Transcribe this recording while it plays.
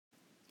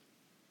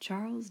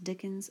Charles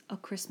Dickens' A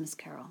Christmas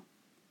Carol,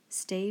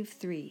 Stave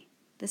Three,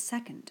 the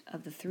second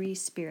of the three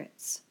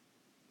spirits.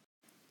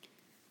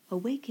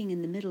 Awaking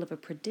in the middle of a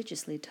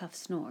prodigiously tough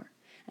snore,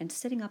 and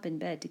sitting up in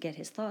bed to get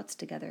his thoughts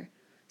together,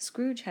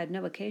 Scrooge had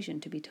no occasion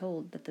to be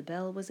told that the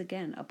bell was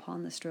again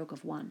upon the stroke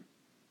of 1.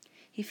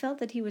 He felt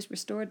that he was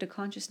restored to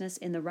consciousness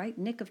in the right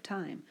nick of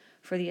time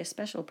for the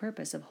especial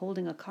purpose of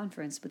holding a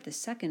conference with the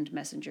second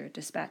messenger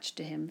dispatched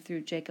to him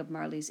through Jacob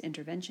Marley's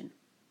intervention.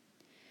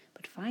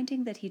 But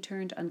finding that he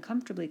turned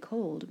uncomfortably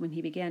cold when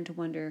he began to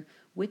wonder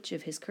which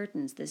of his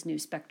curtains this new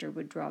spectre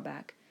would draw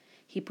back,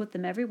 he put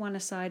them every one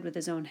aside with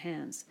his own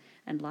hands,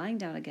 and lying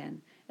down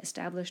again,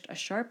 established a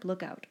sharp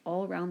lookout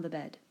all round the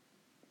bed.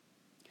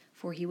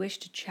 For he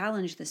wished to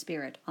challenge the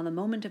spirit on the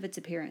moment of its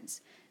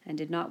appearance, and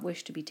did not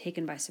wish to be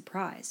taken by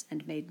surprise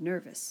and made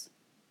nervous.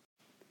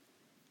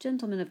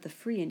 Gentlemen of the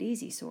free and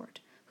easy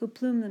sort, who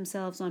plume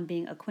themselves on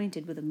being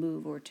acquainted with a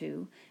move or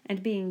two,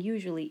 and being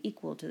usually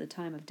equal to the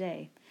time of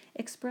day,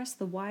 express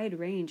the wide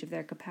range of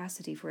their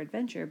capacity for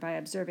adventure by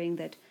observing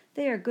that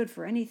they are good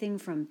for anything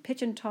from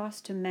pitch and toss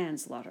to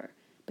manslaughter,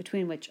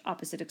 between which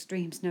opposite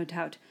extremes, no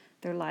doubt,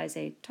 there lies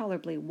a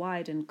tolerably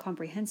wide and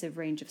comprehensive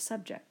range of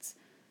subjects.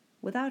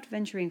 Without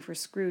venturing for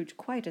Scrooge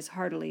quite as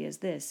heartily as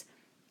this,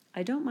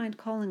 I don't mind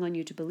calling on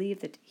you to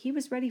believe that he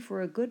was ready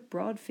for a good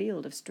broad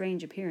field of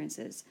strange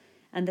appearances,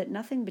 and that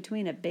nothing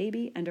between a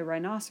baby and a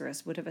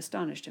rhinoceros would have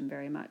astonished him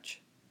very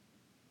much.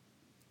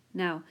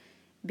 Now,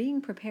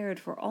 being prepared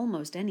for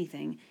almost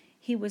anything,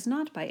 he was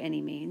not by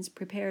any means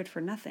prepared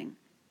for nothing,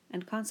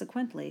 and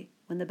consequently,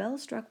 when the bell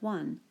struck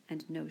 1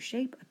 and no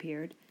shape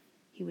appeared,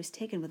 he was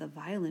taken with a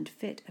violent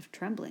fit of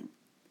trembling.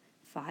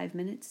 5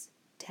 minutes,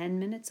 10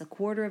 minutes, a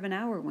quarter of an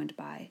hour went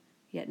by,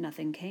 yet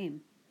nothing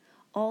came.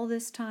 All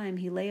this time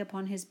he lay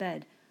upon his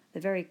bed,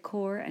 the very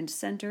core and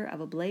centre of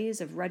a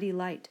blaze of ruddy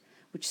light,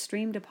 which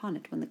streamed upon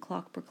it when the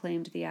clock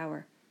proclaimed the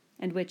hour,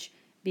 and which,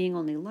 being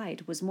only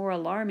light, was more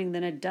alarming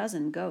than a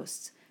dozen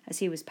ghosts, as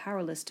he was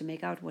powerless to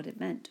make out what it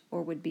meant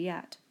or would be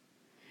at,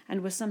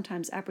 and was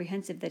sometimes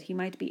apprehensive that he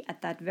might be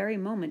at that very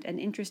moment an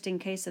interesting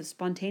case of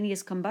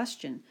spontaneous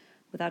combustion,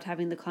 without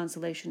having the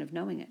consolation of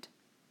knowing it.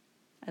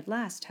 At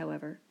last,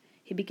 however,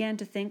 he began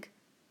to think,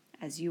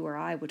 as you or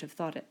I would have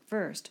thought at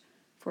first,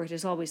 for it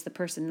is always the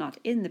person not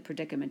in the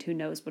predicament who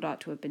knows what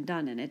ought to have been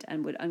done in it,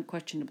 and would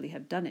unquestionably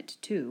have done it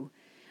too.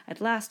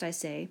 At last, I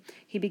say,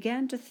 he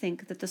began to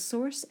think that the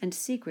source and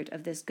secret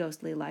of this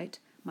ghostly light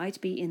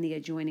might be in the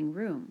adjoining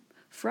room,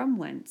 from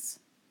whence,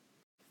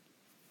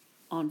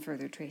 on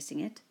further tracing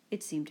it,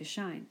 it seemed to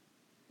shine.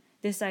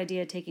 This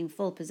idea taking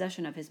full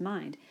possession of his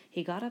mind,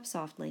 he got up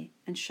softly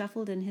and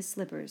shuffled in his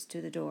slippers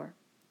to the door.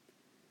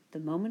 The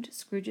moment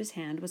Scrooge's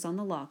hand was on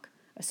the lock,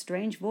 a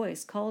strange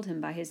voice called him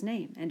by his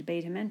name and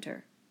bade him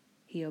enter.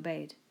 He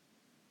obeyed.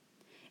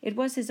 It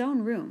was his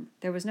own room,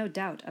 there was no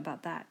doubt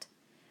about that,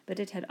 but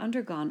it had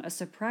undergone a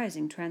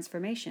surprising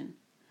transformation.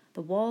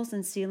 The walls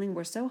and ceiling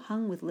were so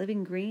hung with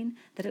living green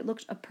that it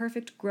looked a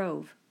perfect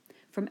grove,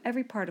 from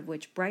every part of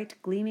which bright,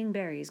 gleaming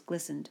berries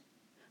glistened.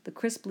 The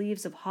crisp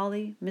leaves of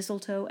holly,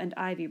 mistletoe, and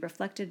ivy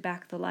reflected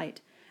back the light,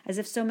 as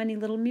if so many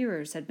little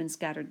mirrors had been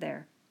scattered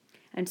there.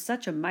 And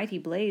such a mighty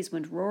blaze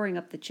went roaring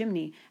up the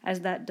chimney as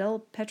that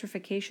dull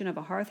petrification of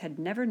a hearth had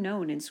never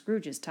known in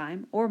Scrooge's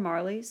time, or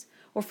Marley's,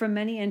 or for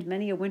many and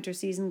many a winter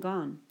season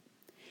gone.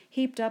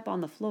 Heaped up on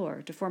the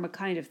floor, to form a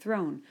kind of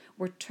throne,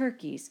 were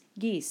turkeys,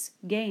 geese,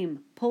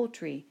 game,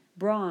 poultry,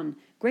 brawn,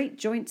 great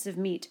joints of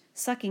meat,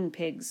 sucking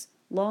pigs,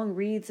 long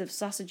wreaths of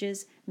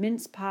sausages,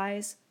 mince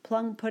pies,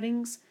 plum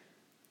puddings,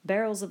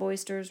 barrels of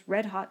oysters,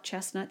 red-hot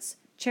chestnuts,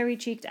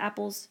 cherry-cheeked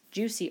apples,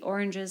 juicy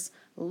oranges,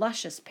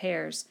 luscious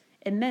pears,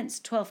 immense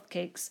twelfth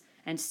cakes,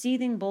 and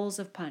seething bowls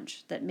of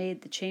punch that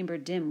made the chamber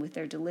dim with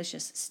their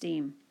delicious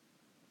steam.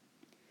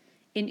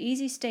 In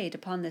easy state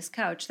upon this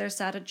couch there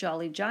sat a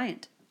jolly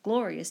giant,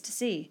 glorious to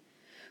see,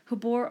 who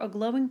bore a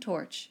glowing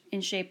torch,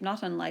 in shape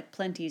not unlike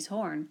Plenty's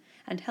horn,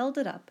 and held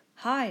it up,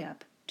 high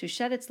up, to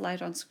shed its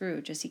light on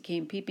Scrooge as he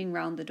came peeping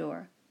round the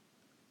door.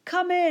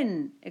 "Come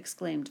in!"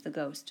 exclaimed the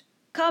ghost.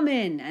 "Come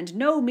in, and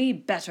know me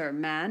better,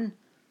 man!"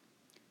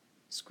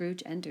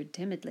 Scrooge entered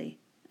timidly,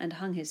 and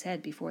hung his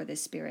head before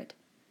this spirit.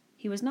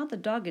 He was not the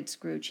dogged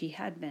Scrooge he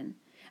had been,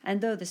 and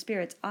though the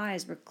spirit's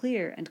eyes were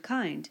clear and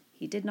kind,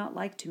 he did not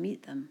like to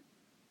meet them.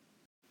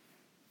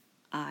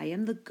 "I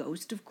am the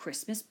ghost of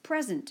Christmas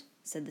present,"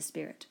 said the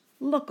spirit.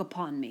 "Look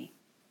upon me."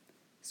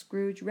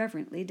 Scrooge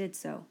reverently did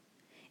so.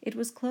 It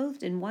was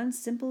clothed in one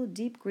simple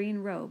deep green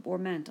robe or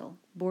mantle,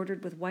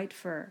 bordered with white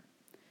fur.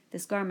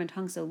 This garment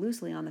hung so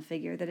loosely on the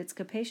figure that its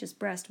capacious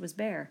breast was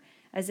bare,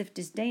 as if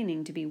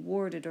disdaining to be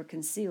warded or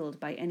concealed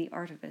by any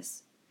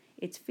artifice.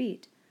 Its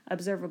feet,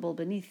 observable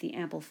beneath the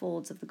ample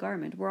folds of the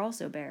garment, were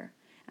also bare,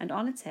 and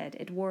on its head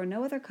it wore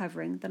no other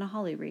covering than a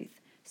holly wreath,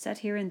 set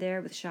here and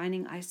there with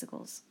shining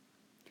icicles.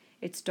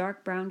 Its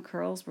dark brown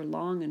curls were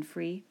long and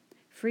free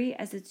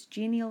as its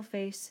genial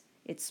face,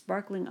 its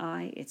sparkling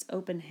eye, its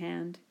open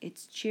hand,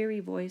 its cheery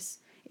voice,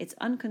 its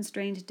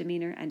unconstrained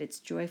demeanor, and its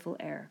joyful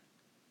air.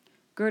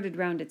 Girded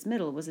round its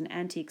middle was an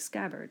antique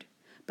scabbard,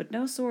 but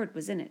no sword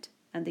was in it,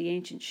 and the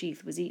ancient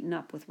sheath was eaten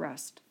up with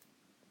rust.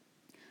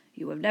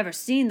 "You have never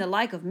seen the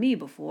like of me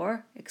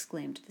before,"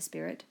 exclaimed the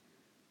spirit.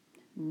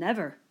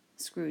 "Never,"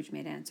 Scrooge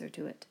made answer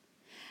to it.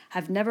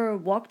 "Have never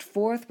walked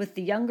forth with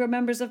the younger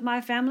members of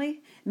my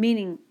family,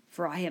 meaning,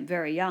 for I am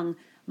very young,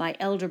 my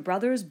elder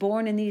brothers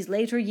born in these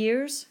later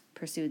years?"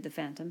 pursued the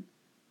phantom.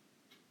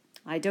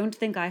 "I don't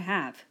think I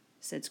have,"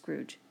 said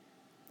Scrooge.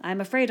 "I am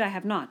afraid I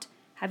have not.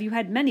 Have you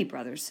had many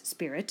brothers,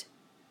 spirit?"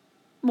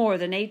 "More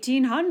than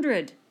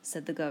 1,800,"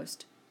 said the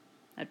ghost.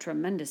 "A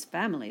tremendous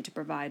family to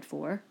provide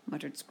for,"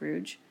 muttered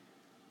Scrooge.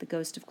 The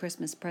ghost of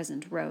Christmas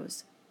Present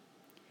rose.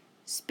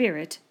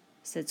 "Spirit,"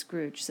 said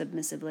Scrooge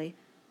submissively,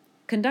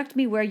 "conduct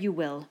me where you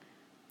will.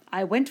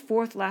 I went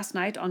forth last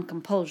night on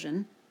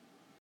compulsion,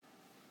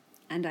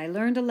 and I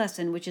learned a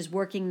lesson which is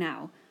working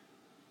now.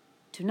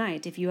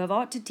 Tonight, if you have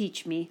aught to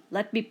teach me,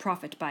 let me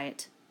profit by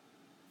it."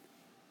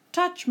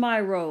 "Touch my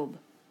robe!"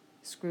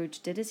 Scrooge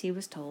did as he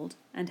was told,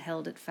 and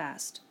held it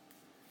fast.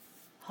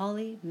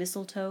 Holly,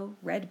 mistletoe,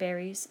 red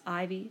berries,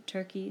 ivy,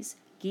 turkeys,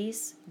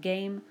 geese,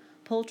 game,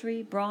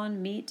 poultry,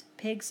 brawn, meat,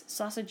 pigs,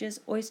 sausages,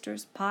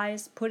 oysters,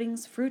 pies,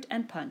 puddings, fruit,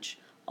 and punch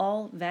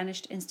all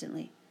vanished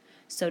instantly.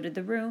 So did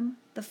the room,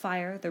 the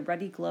fire, the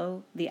ruddy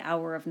glow, the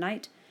hour of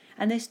night,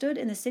 and they stood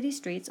in the city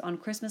streets on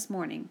Christmas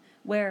morning,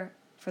 where,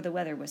 for the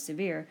weather was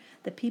severe,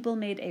 the people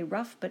made a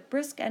rough but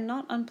brisk and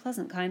not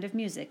unpleasant kind of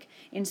music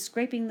in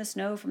scraping the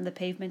snow from the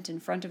pavement in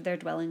front of their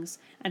dwellings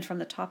and from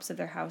the tops of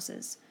their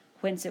houses,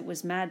 whence it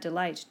was mad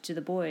delight to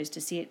the boys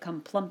to see it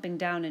come plumping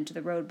down into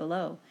the road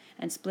below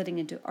and splitting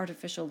into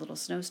artificial little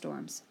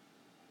snowstorms.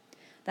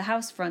 The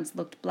house fronts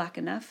looked black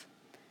enough,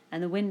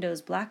 and the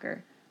windows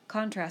blacker,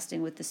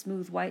 contrasting with the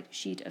smooth white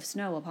sheet of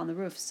snow upon the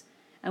roofs,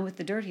 and with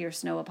the dirtier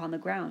snow upon the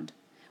ground,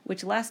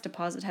 which last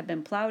deposit had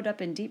been ploughed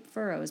up in deep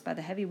furrows by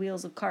the heavy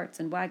wheels of carts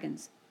and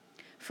wagons,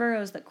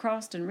 furrows that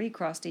crossed and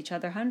recrossed each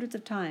other hundreds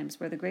of times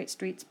where the great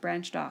streets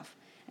branched off,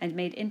 and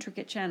made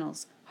intricate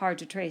channels, hard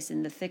to trace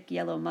in the thick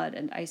yellow mud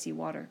and icy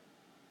water.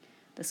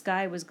 The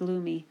sky was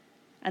gloomy,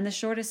 and the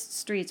shortest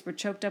streets were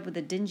choked up with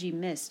a dingy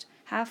mist,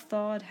 half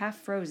thawed, half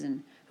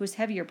frozen, whose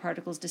heavier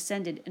particles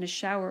descended in a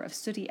shower of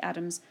sooty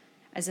atoms,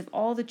 as if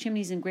all the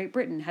chimneys in Great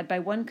Britain had by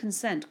one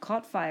consent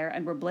caught fire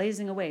and were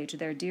blazing away to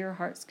their dear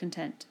hearts'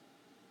 content.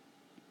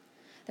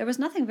 There was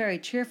nothing very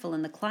cheerful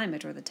in the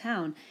climate or the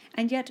town,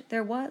 and yet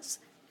there was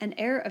an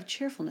air of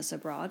cheerfulness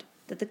abroad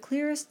that the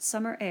clearest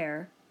summer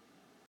air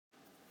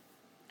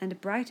and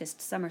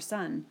brightest summer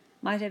sun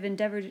might have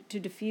endeavored to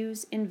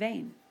diffuse in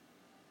vain.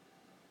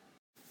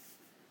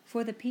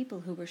 For the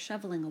people who were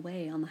shoveling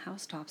away on the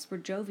housetops were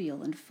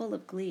jovial and full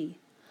of glee,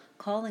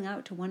 calling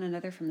out to one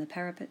another from the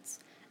parapets,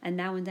 and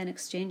now and then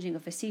exchanging a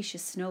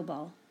facetious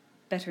snowball,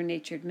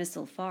 better-natured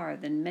missile far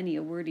than many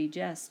a wordy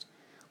jest,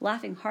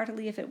 laughing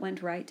heartily if it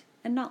went right,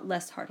 and not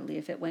less heartily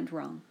if it went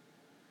wrong.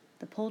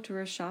 The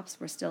poulterers' shops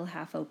were still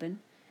half open,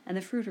 and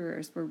the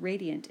fruiterers were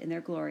radiant in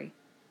their glory.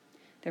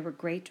 There were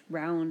great,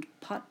 round,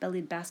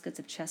 pot-bellied baskets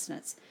of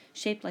chestnuts,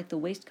 shaped like the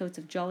waistcoats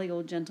of jolly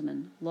old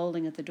gentlemen,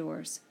 lolling at the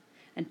doors,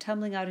 and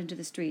tumbling out into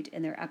the street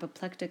in their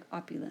apoplectic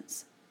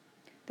opulence.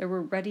 There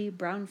were ruddy,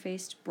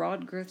 brown-faced,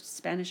 broad-girthed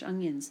Spanish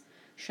onions,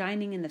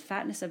 shining in the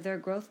fatness of their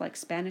growth like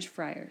Spanish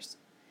friars,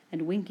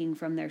 and winking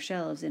from their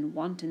shelves in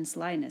wanton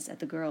slyness at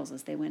the girls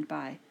as they went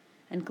by,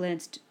 and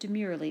glanced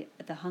demurely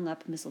at the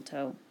hung-up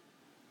mistletoe.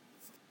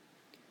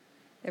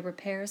 There were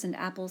pears and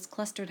apples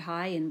clustered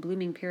high in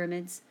blooming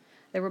pyramids.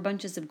 There were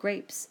bunches of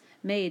grapes,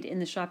 made in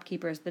the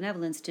shopkeeper's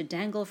benevolence to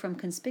dangle from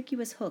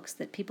conspicuous hooks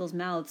that people's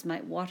mouths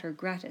might water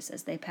gratis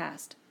as they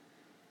passed.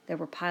 There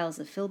were piles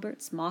of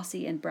filberts,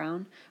 mossy and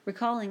brown,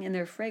 recalling in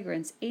their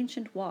fragrance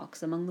ancient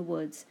walks among the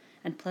woods,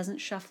 and pleasant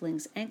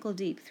shufflings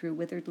ankle-deep through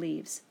withered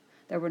leaves.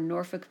 There were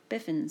Norfolk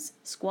biffins,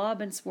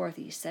 squab and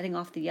swarthy, setting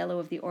off the yellow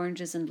of the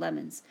oranges and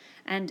lemons,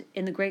 and,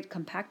 in the great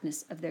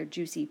compactness of their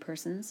juicy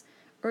persons,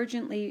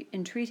 urgently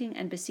entreating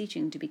and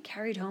beseeching to be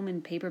carried home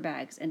in paper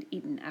bags and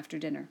eaten after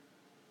dinner.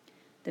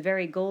 The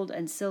very gold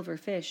and silver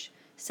fish,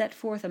 set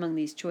forth among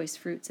these choice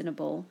fruits in a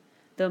bowl,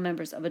 though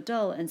members of a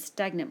dull and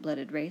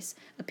stagnant-blooded race,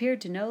 appeared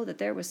to know that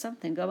there was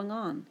something going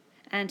on,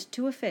 and,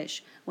 to a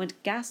fish,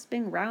 went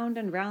gasping round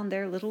and round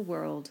their little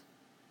world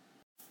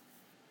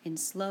in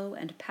slow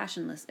and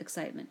passionless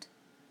excitement.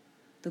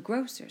 The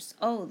grocers,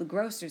 the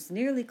grocers,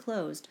 nearly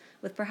closed,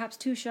 with perhaps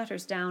 2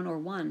 shutters down or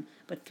 1,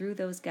 but through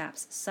those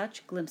gaps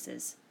such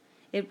glimpses.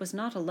 It was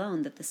not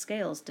alone that the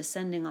scales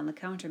descending on the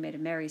counter made a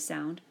merry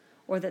sound,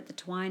 or that the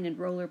twine and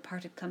roller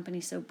parted company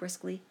so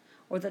briskly,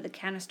 or that the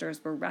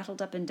canisters were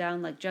rattled up and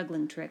down like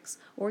juggling tricks,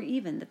 or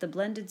even that the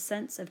blended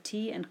scents of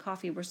tea and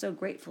coffee were so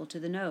grateful to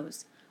the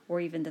nose,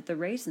 or even that the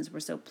raisins were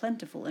so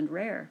plentiful and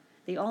rare,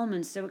 the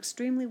almonds so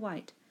extremely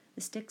white,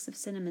 the sticks of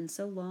cinnamon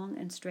so long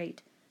and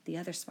straight, the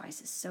other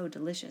spices so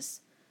delicious,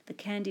 the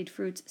candied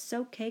fruits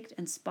so caked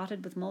and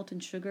spotted with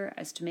molten sugar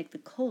as to make the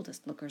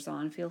coldest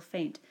lookers-on feel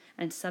faint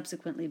and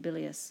subsequently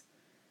bilious.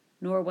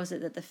 Nor was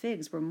it that the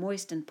figs were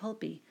moist and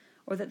pulpy,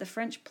 or that the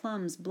French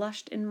plums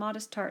blushed in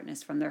modest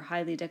tartness from their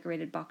highly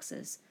decorated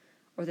boxes,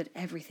 or that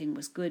everything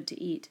was good to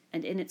eat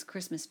and in its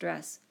Christmas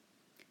dress.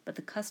 but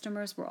the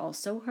customers were all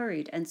so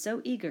hurried and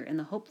so eager in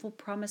the hopeful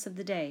promise of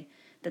the day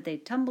that they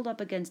tumbled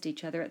up against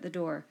each other at the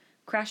door,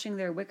 crashing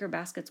their wicker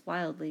baskets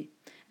wildly,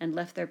 and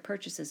left their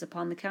purchases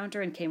upon the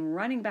counter and came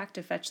running back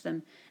to fetch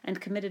them,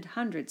 and committed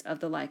hundreds of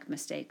the like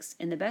mistakes,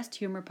 in the best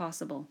humour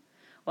possible,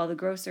 while the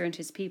grocer and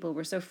his people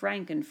were so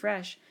frank and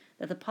fresh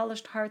that the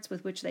polished hearts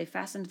with which they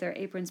fastened their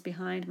aprons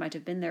behind might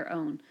have been their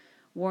own,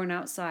 worn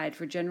outside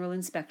for general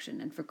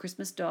inspection and for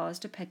Christmas daws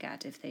to peck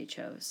at if they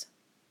chose.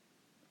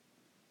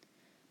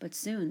 But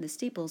soon the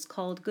steeples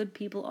called good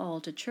people all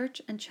to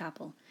church and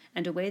chapel,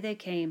 and away they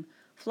came,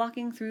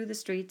 flocking through the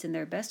streets in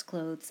their best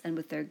clothes and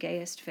with their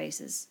gayest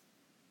faces.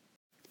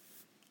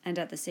 And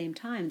at the same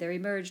time there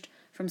emerged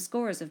from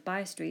scores of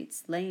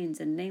by-streets, lanes,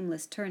 and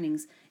nameless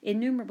turnings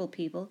innumerable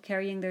people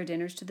carrying their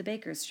dinners to the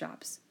bakers'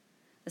 shops.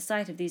 The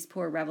sight of these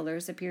poor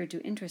revellers appeared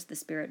to interest the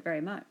spirit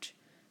very much,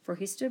 for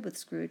he stood with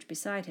Scrooge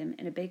beside him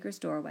in a baker's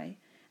doorway,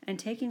 and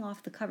taking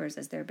off the covers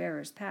as their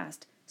bearers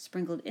passed,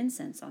 sprinkled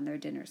incense on their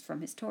dinners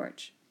from his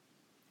torch.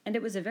 And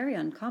it was a very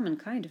uncommon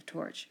kind of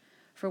torch,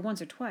 for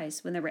once or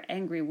twice, when there were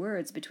angry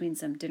words between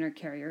some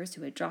dinner-carriers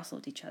who had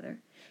jostled each other,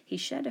 he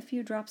shed a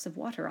few drops of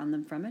water on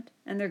them from it,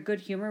 and their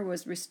good humour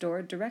was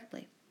restored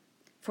directly.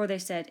 For they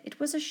said it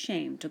was a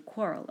shame to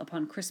quarrel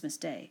upon Christmas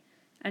Day,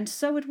 and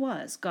so it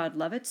was, God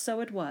love it, so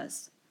it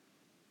was.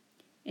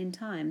 In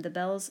time the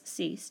bells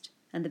ceased,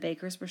 and the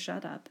bakers were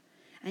shut up,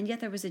 and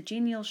yet there was a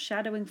genial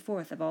shadowing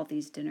forth of all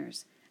these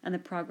dinners, and the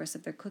progress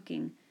of their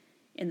cooking,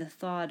 in the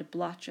thawed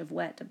blotch of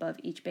wet above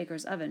each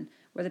baker's oven,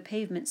 where the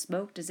pavement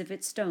smoked as if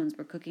its stones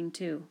were cooking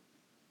too.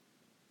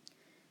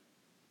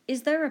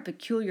 "Is there a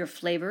peculiar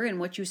flavour in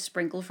what you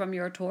sprinkle from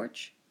your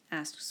torch?"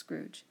 asked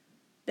Scrooge.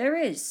 "There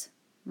is.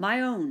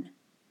 My own."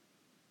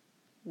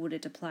 "Would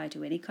it apply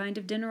to any kind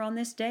of dinner on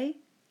this day?"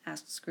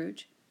 asked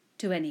Scrooge.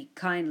 "To any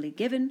kindly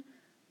given.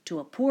 To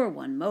a poor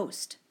one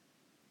most."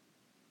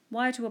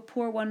 "Why to a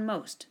poor one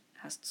most?"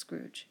 asked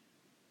Scrooge.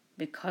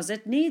 "Because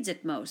it needs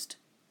it most."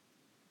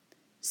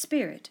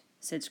 "Spirit,"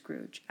 said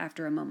Scrooge,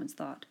 after a moment's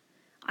thought,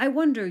 "I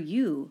wonder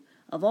you,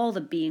 of all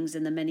the beings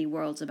in the many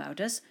worlds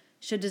about us,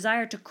 should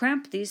desire to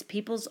cramp these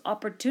people's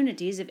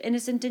opportunities of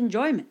innocent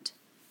enjoyment."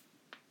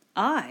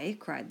 "I?"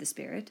 cried the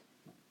spirit.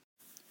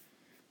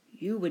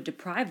 "You would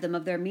deprive them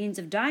of their means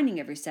of dining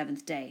every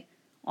seventh day,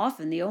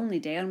 often the only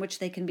day on which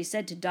they can be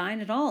said to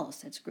dine at all,"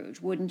 said Scrooge,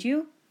 "wouldn't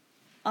you?"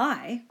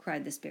 "I?"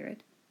 cried the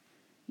spirit.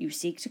 "You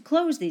seek to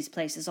close these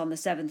places on the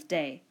seventh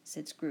day,"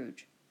 said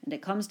Scrooge, "and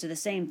it comes to the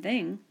same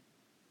thing."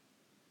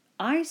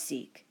 "I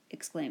seek,"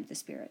 exclaimed the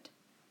spirit.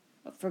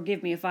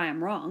 "Forgive me if I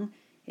am wrong.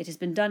 It has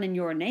been done in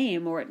your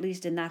name, or at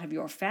least in that of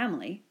your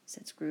family,"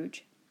 said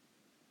Scrooge.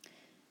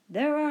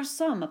 "There are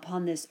some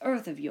upon this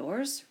earth of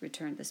yours,"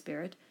 returned the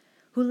spirit,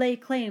 "who lay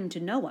claim to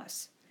know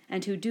us,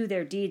 and who do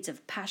their deeds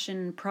of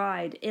passion,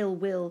 pride, ill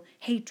will,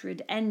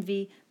 hatred,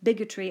 envy,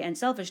 bigotry, and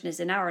selfishness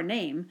in our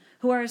name,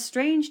 who are as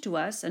strange to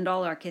us and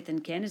all our kith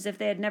and kin as if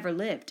they had never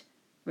lived.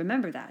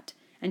 Remember that,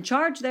 and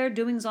charge their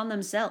doings on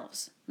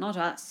themselves, not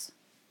us."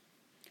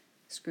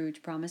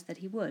 Scrooge promised that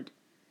he would,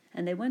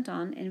 and they went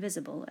on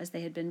invisible, as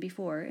they had been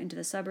before, into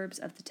the suburbs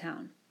of the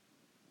town.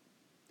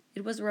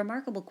 It was a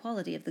remarkable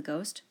quality of the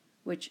ghost,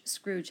 which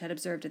Scrooge had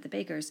observed at the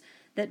baker's,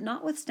 that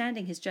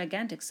notwithstanding his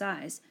gigantic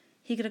size,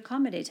 he could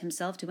accommodate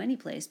himself to any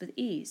place with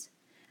ease,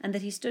 and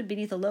that he stood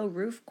beneath a low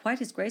roof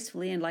quite as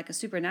gracefully and like a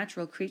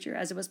supernatural creature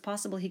as it was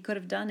possible he could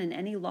have done in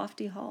any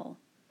lofty hall.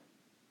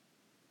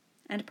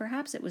 And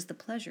perhaps it was the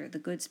pleasure the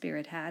good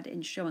spirit had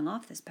in showing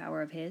off this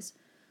power of his,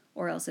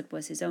 or else it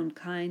was his own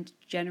kind,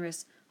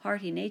 generous,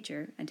 hearty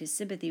nature, and his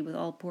sympathy with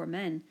all poor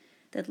men,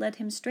 that led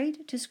him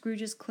straight to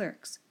Scrooge's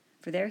clerk's,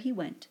 for there he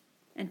went,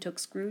 and took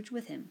Scrooge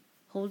with him,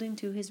 holding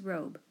to his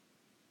robe.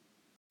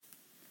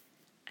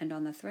 And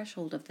on the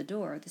threshold of the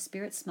door the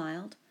spirit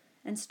smiled,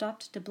 and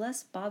stopped to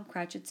bless Bob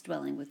Cratchit's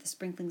dwelling with the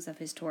sprinklings of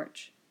his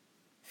torch.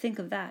 Think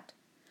of that!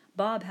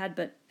 Bob had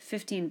but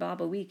 15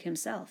 bob a week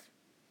himself.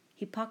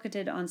 He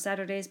pocketed on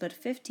Saturdays but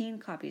 15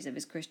 copies of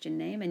his Christian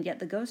name, and yet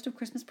the ghost of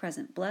Christmas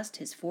present blessed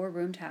his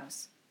 4-roomed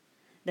house.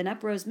 Then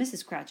up rose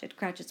Mrs. Cratchit,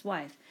 Cratchit's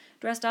wife,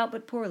 dressed out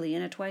but poorly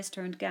in a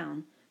twice-turned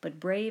gown,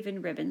 but brave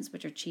in ribbons,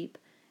 which are cheap,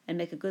 and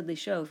make a goodly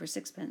show for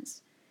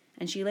 6pence.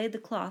 And she laid the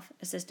cloth,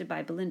 assisted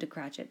by Belinda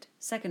Cratchit,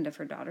 second of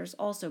her daughters,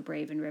 also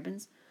brave in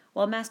ribbons,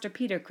 while Master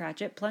Peter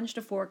Cratchit plunged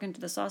a fork into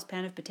the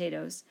saucepan of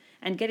potatoes,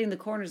 and getting the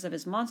corners of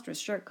his monstrous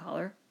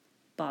shirt-collar,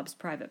 Bob's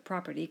private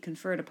property,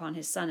 conferred upon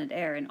his son and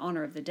heir in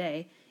honour of the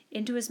day,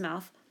 into his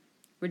mouth,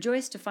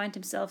 rejoiced to find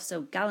himself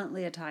so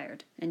gallantly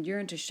attired, and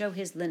yearned to show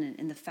his linen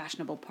in the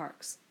fashionable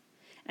parks.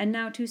 And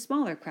now 2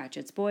 smaller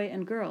Cratchits, boy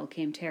and girl,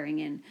 came tearing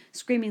in,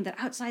 screaming that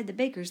outside the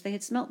baker's they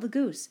had smelt the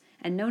goose,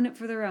 and known it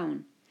for their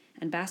own,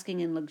 and basking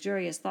in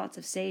luxurious thoughts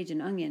of sage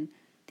and onion,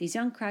 these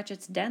young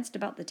Cratchits danced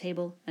about the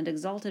table, and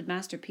exalted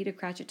Master Peter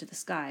Cratchit to the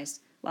skies,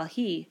 while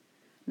he,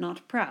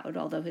 not proud,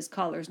 although his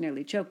collars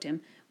nearly choked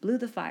him, blew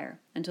the fire,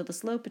 until the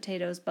slow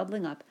potatoes,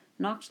 bubbling up,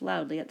 knocked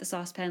loudly at the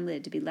saucepan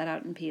lid to be let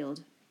out and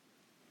peeled.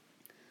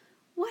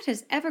 "What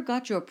has ever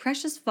got your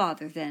precious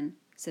father, then?"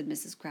 said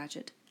Mrs.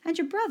 Cratchit, "and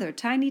your brother,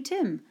 Tiny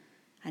Tim?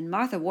 And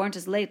Martha warn't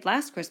as late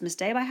last Christmas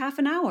Day by half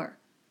an hour.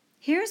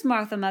 Here's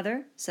Martha,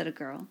 mother, said a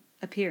girl,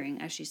 appearing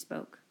as she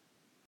spoke.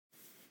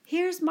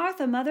 Here's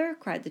Martha, mother,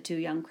 cried the two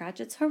young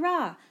Cratchits.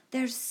 Hurrah!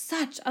 There's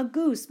such a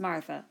goose,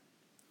 Martha.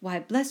 Why,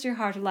 bless your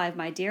heart alive,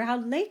 my dear, how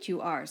late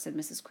you are, said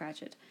Mrs.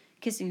 Cratchit,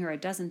 kissing her a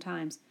dozen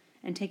times,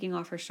 and taking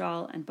off her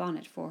shawl and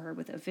bonnet for her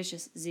with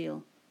officious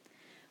zeal.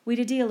 We'd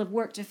a deal of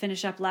work to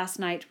finish up last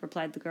night,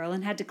 replied the girl,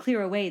 and had to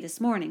clear away this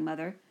morning,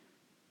 mother.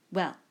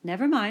 Well,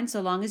 never mind,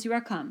 so long as you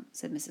are come,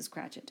 said Mrs.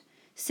 Cratchit.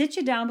 Sit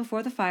you down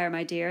before the fire,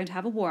 my dear, and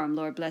have a warm,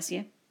 Lord bless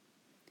ye.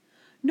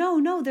 No,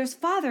 no, there's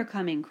father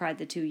coming, cried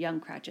the two young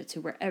Cratchits,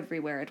 who were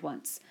everywhere at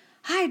once.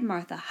 Hide,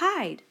 Martha,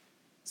 hide!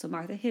 So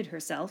Martha hid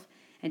herself,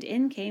 and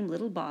in came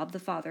little Bob, the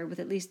father, with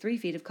at least 3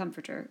 feet of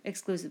comforter,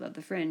 exclusive of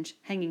the fringe,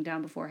 hanging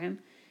down before him,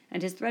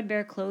 and his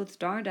threadbare clothes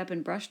darned up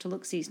and brushed to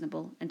look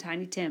seasonable, and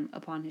Tiny Tim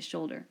upon his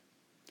shoulder.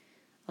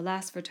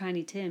 Alas for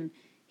Tiny Tim,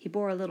 he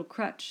bore a little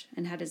crutch,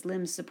 and had his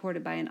limbs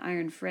supported by an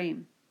iron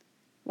frame.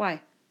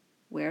 Why,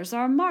 where's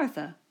our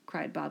Martha?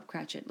 Cried Bob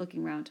Cratchit,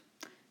 looking round.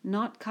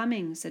 Not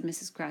coming, said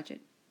Mrs.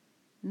 Cratchit.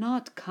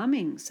 Not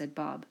coming, said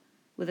Bob,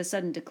 with a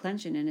sudden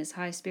declension in his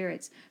high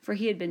spirits, for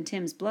he had been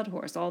Tim's blood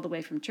horse all the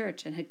way from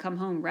church, and had come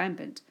home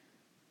rampant.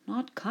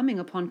 Not coming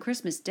upon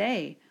Christmas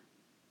Day.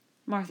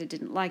 Martha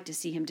didn't like to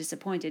see him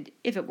disappointed,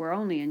 if it were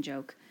only in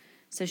joke,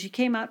 so she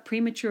came out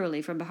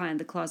prematurely from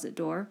behind the closet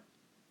door,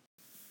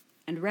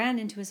 and ran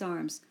into his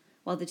arms,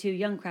 while the two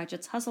young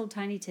Cratchits hustled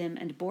Tiny Tim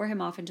and bore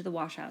him off into the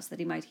wash-house that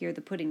he might hear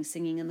the pudding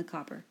singing in the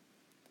copper.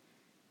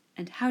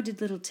 And how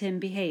did little Tim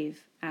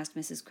behave? Asked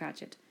Mrs.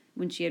 Cratchit,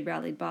 when she had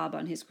rallied Bob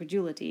on his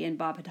credulity, and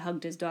Bob had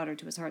hugged his daughter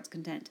to his heart's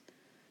content.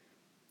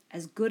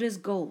 As good as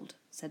gold,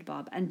 said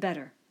Bob, and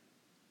better.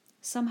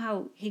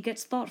 Somehow he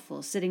gets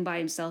thoughtful, sitting by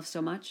himself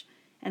so much,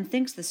 and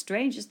thinks the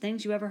strangest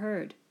things you ever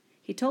heard.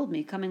 He told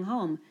me, coming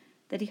home,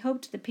 that he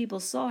hoped that people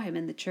saw him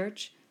in the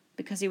church,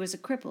 because he was a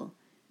cripple,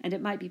 and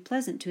it might be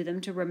pleasant to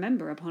them to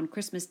remember upon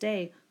Christmas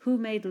Day who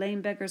made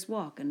lame beggars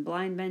walk and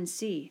blind men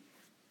see.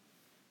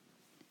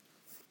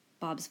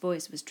 Bob's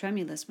voice was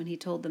tremulous when he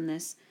told them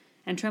this,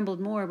 and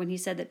trembled more when he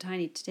said that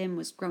Tiny Tim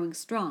was growing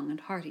strong and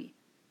hearty.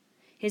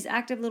 His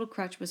active little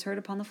crutch was heard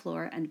upon the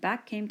floor, and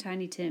back came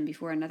Tiny Tim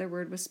before another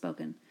word was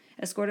spoken,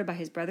 escorted by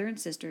his brother and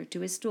sister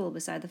to his stool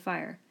beside the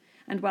fire,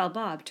 and while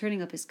Bob,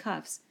 turning up his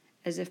cuffs,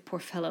 as if, poor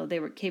fellow, they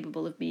were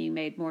capable of being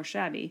made more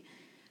shabby,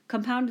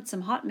 compounded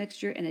some hot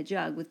mixture in a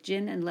jug with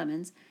gin and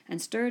lemons,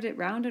 and stirred it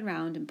round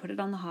and put it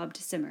on the hob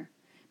to simmer,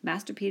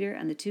 Master Peter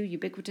and the two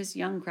ubiquitous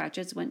young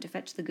Cratchits went to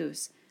fetch the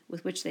goose,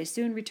 with which they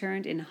soon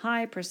returned in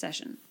high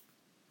procession.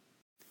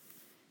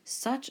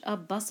 Such a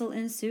bustle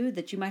ensued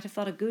that you might have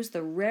thought a goose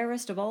the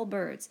rarest of all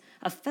birds,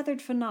 a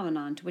feathered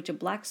phenomenon to which a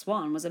black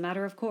swan was a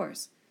matter of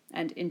course,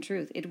 and, in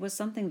truth, it was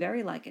something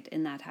very like it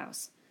in that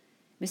house.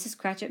 Mrs.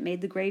 Cratchit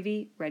made the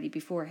gravy, ready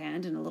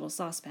beforehand in a little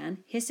saucepan,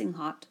 hissing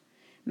hot.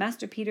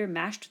 Master Peter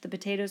mashed the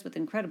potatoes with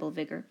incredible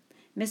vigor.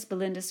 Miss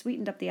Belinda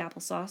sweetened up the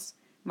apple-sauce.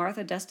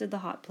 Martha dusted the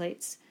hot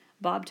plates.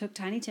 Bob took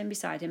Tiny Tim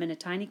beside him in a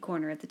tiny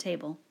corner at the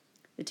table.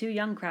 The two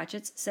young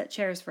Cratchits set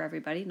chairs for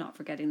everybody, not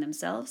forgetting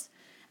themselves,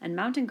 and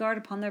mounting guard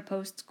upon their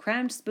posts,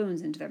 crammed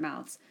spoons into their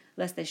mouths,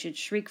 lest they should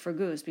shriek for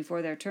goose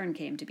before their turn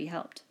came to be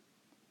helped.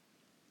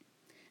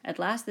 At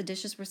last the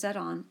dishes were set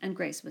on, and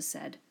grace was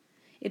said.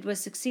 It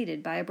was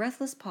succeeded by a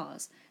breathless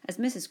pause, as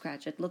Mrs.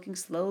 Cratchit, looking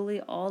slowly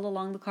all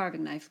along the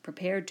carving-knife,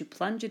 prepared to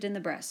plunge it in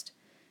the breast.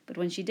 But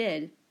when she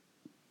did,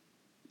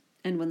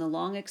 and when the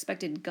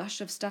long-expected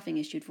gush of stuffing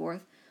issued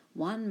forth,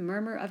 one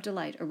murmur of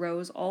delight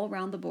arose all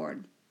round the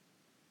board,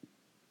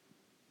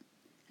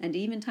 and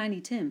even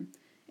Tiny Tim,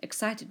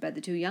 excited by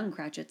the two young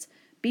Cratchits,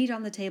 beat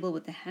on the table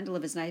with the handle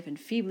of his knife and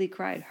feebly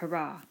cried,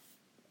 "Hurrah!"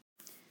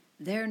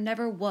 There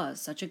never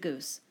was such a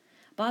goose.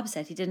 Bob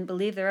said he didn't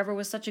believe there ever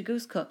was such a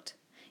goose cooked.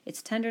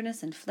 Its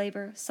tenderness and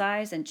flavor,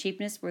 size and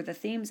cheapness were the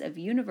themes of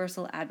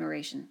universal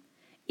admiration.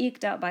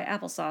 Eked out by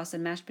applesauce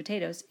and mashed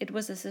potatoes, it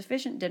was a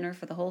sufficient dinner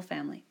for the whole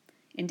family.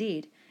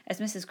 Indeed, as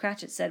Mrs.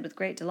 Cratchit said with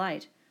great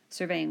delight,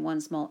 surveying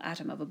one small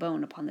atom of a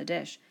bone upon the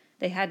dish,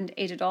 they hadn't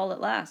ate it all at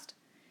last.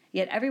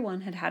 Yet every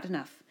one had had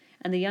enough,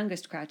 and the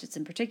youngest Cratchits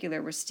in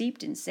particular were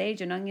steeped in sage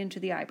and onion to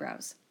the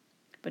eyebrows.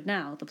 But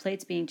now, the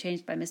plates being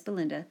changed by Miss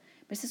Belinda,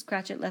 Mrs.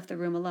 Cratchit left the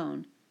room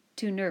alone,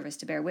 too nervous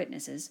to bear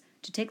witnesses,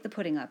 to take the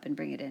pudding up and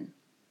bring it in.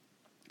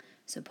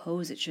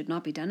 Suppose it should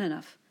not be done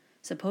enough.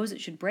 Suppose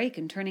it should break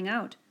in turning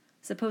out.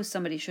 Suppose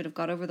somebody should have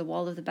got over the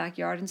wall of the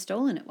backyard and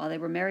stolen it while they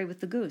were merry with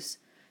the goose,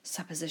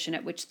 supposition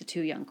at which the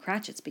two young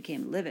Cratchits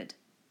became livid.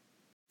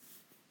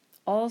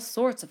 All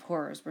sorts of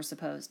horrors were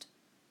supposed.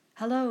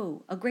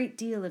 Hello! A great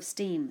deal of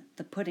steam.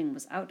 The pudding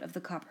was out of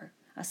the copper.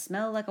 A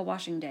smell like a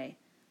washing day.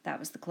 That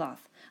was the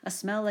cloth. A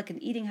smell like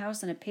an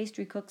eating-house and a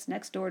pastry-cook's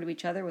next door to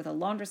each other, with a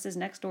laundress's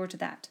next door to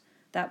that.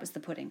 That was the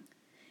pudding.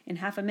 In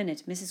half a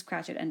minute Mrs.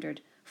 Cratchit entered,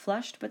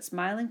 flushed but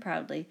smiling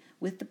proudly,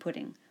 with the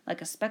pudding,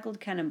 like a speckled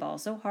cannonball,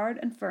 so hard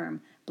and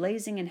firm,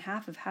 blazing in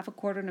half a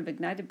quartern of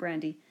ignited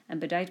brandy, and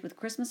bedight with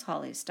Christmas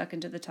hollies stuck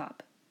into the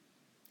top.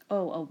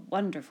 Oh, a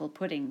wonderful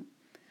pudding!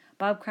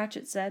 Bob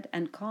Cratchit said,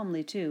 and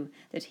calmly too,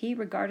 that he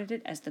regarded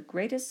it as the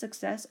greatest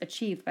success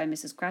achieved by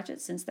Mrs.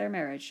 Cratchit since their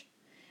marriage.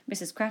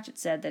 Mrs. Cratchit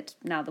said that,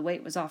 now the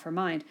weight was off her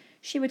mind,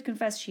 she would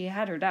confess she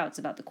had her doubts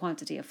about the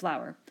quantity of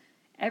flour.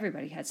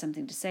 Everybody had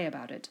something to say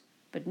about it,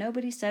 but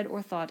nobody said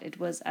or thought it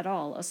was at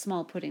all a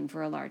small pudding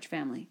for a large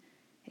family.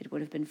 It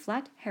would have been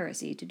flat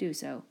heresy to do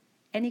so.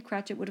 Any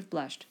Cratchit would have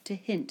blushed to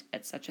hint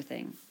at such a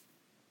thing.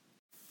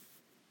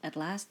 At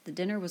last the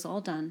dinner was all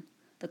done.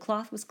 The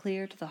cloth was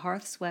cleared, the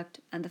hearth swept,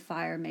 and the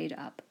fire made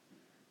up.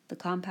 The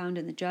compound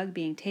in the jug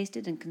being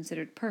tasted and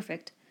considered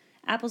perfect,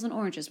 apples and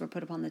oranges were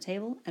put upon the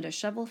table, and a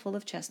shovel full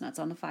of chestnuts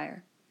on the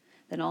fire.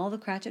 Then all the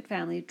Cratchit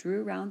family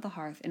drew round the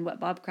hearth in what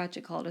Bob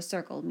Cratchit called a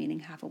circle, meaning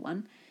half a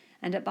one,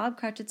 and at Bob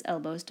Cratchit's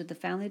elbow stood the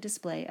family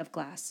display of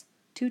glass,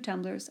 2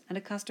 tumblers, and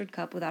a custard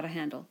cup without a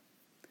handle.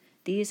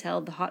 These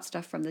held the hot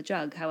stuff from the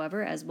jug,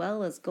 however, as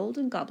well as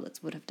golden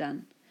goblets would have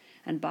done,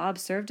 and Bob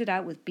served it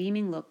out with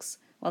beaming looks,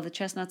 while the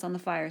chestnuts on the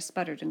fire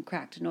sputtered and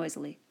cracked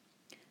noisily.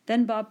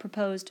 Then Bob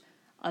proposed,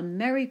 "A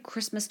Merry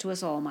Christmas to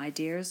us all, my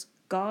dears.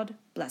 God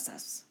bless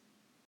us,"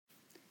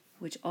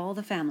 which all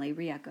the family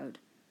re-echoed.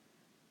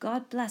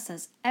 "God bless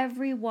us,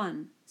 every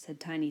one," said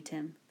Tiny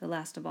Tim, the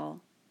last of all.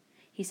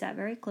 He sat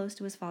very close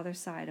to his father's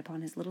side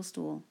upon his little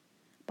stool.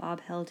 Bob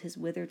held his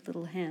withered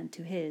little hand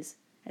to his,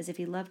 as if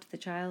he loved the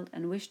child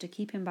and wished to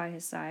keep him by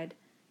his side,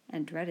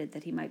 and dreaded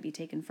that he might be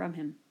taken from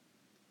him.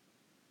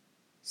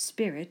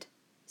 "Spirit,"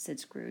 said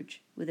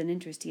Scrooge, with an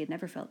interest he had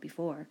never felt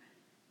before,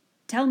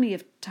 "tell me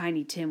if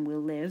Tiny Tim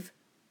will live."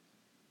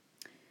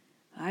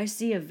 "I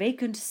see a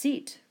vacant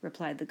seat,"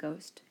 replied the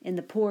ghost, "in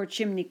the poor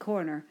chimney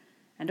corner,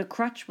 and a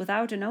crutch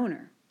without an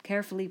owner,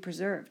 carefully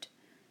preserved.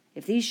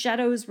 If these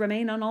shadows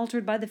remain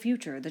unaltered by the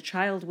future, the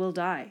child will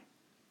die."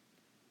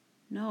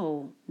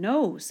 "No,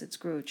 no," said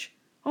Scrooge.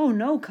 "Oh,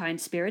 no, kind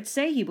spirit,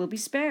 say he will be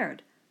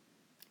spared."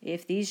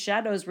 "If these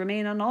shadows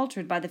remain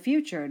unaltered by the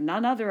future,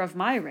 none other of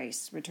my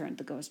race," returned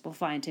the ghost, "will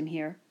find him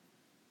here."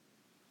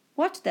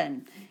 "What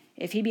then?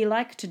 If he be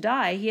like to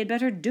die, he had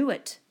better do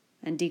it,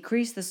 and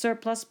decrease the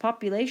surplus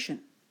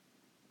population."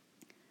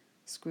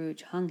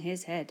 Scrooge hung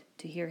his head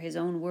to hear his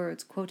own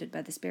words quoted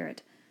by the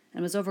spirit,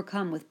 and was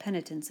overcome with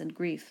penitence and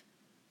grief.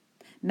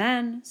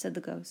 "Man," said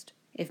the ghost,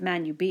 "if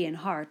man you be in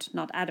heart,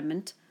 not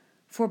adamant,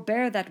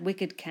 forbear that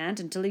wicked cant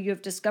until you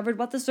have discovered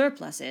what the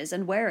surplus is,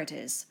 and where it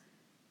is.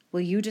 Will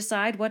you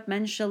decide what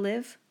men shall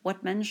live,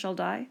 what men shall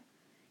die?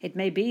 It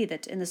may be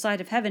that, in the sight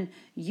of heaven,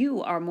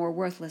 you are more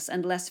worthless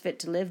and less fit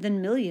to live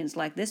than millions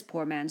like this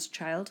poor man's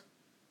child.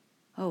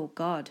 Oh,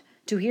 God,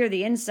 to hear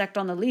the insect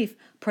on the leaf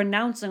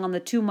pronouncing on the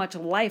too much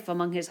life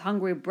among his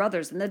hungry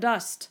brothers in the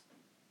dust!"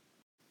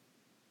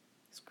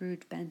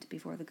 Scrooge bent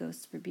before the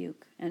ghost's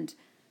rebuke, and,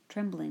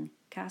 trembling,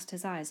 cast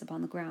his eyes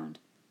upon the ground,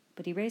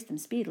 but he raised them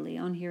speedily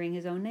on hearing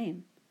his own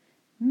name.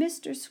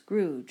 "Mr.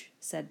 Scrooge,"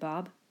 said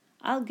Bob.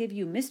 "I'll give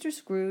you Mr.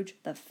 Scrooge,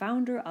 the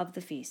founder of the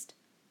feast."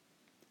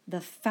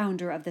 "The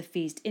founder of the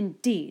feast,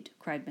 indeed!"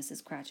 cried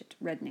Mrs. Cratchit,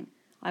 reddening.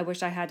 "I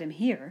wish I had him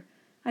here.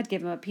 I'd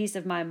give him a piece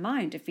of my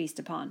mind to feast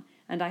upon,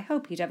 and I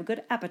hope he'd have a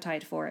good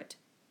appetite for it."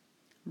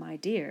 "My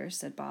dear,"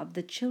 said Bob,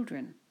 "the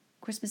children.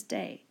 Christmas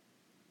Day."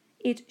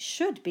 "It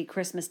should be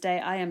Christmas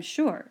Day, I am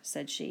sure,"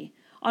 said she,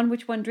 "on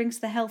which one drinks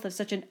the health of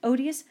such an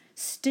odious,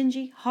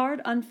 stingy, hard,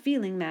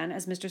 unfeeling man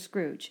as Mr.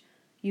 Scrooge.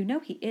 You know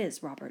he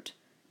is, Robert.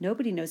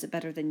 Nobody knows it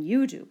better than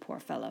you do, poor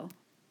fellow."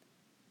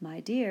 "My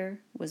dear,"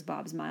 was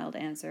Bob's mild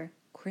answer,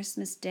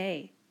 "Christmas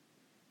Day."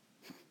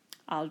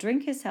 "I'll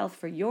drink his health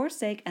for your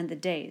sake and the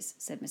day's,"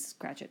 said Mrs.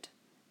 Cratchit,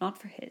 "not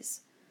for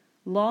his.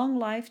 Long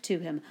life to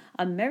him,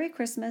 a Merry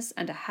Christmas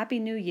and a Happy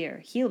New Year.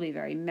 He'll be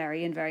very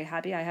merry and very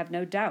happy, I have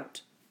no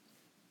doubt."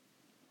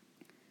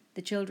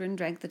 The children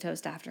drank the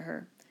toast after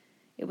her.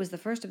 It was the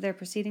first of their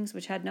proceedings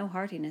which had no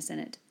heartiness in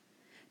it.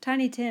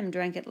 Tiny Tim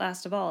drank it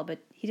last of all, but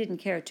he didn't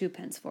care 2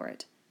 pence for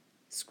it.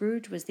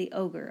 Scrooge was the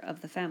ogre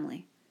of the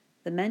family.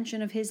 The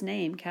mention of his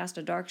name cast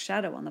a dark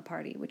shadow on the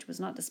party, which was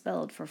not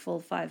dispelled for full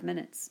 5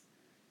 minutes.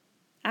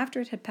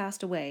 After it had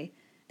passed away,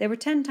 they were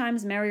 10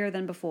 times merrier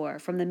than before,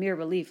 from the mere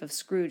relief of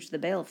Scrooge the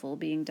Baleful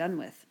being done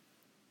with.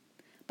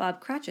 Bob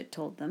Cratchit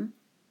told them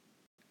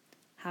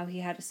how he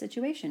had a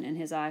situation in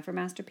his eye for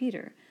Master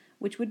Peter,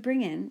 which would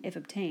bring in, if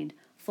obtained,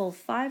 full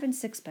 5 and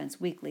 6 pence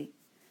weekly.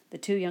 The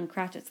 2 young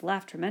Cratchits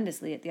laughed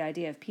tremendously at the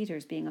idea of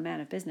Peter's being a man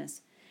of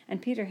business,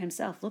 and Peter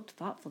himself looked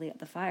thoughtfully at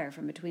the fire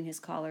from between his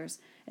collars,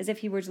 as if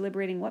he were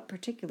deliberating what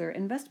particular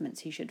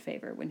investments he should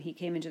favor when he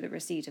came into the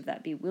receipt of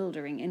that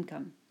bewildering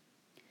income.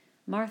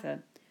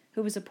 Martha,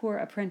 who was a poor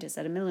apprentice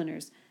at a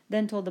milliner's,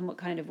 then told them what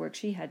kind of work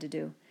she had to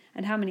do,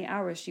 and how many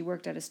hours she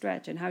worked at a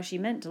stretch, and how she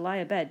meant to lie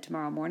abed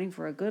tomorrow morning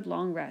for a good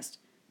long rest,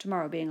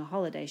 tomorrow being a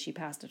holiday she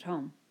passed at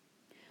home.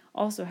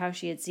 Also how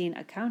she had seen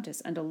a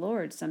countess and a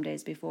lord some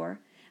days before,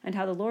 and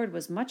how the lord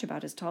was much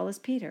about as tall as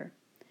Peter,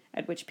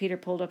 at which Peter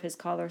pulled up his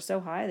collar so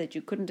high that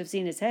you couldn't have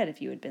seen his head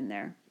if you had been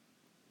there.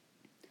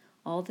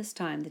 All this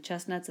time the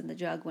chestnuts in the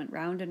jug went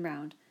round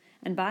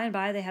and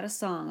by they had a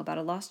song about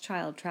a lost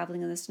child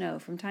travelling in the snow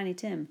from Tiny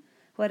Tim,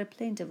 who had a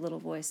plaintive little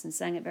voice and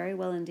sang it very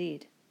well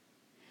indeed.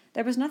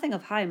 There was nothing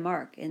of high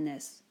mark in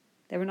this.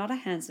 They were not a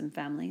handsome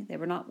family, they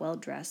were not well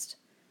dressed.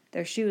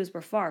 Their shoes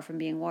were far from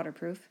being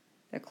waterproof,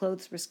 their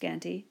clothes were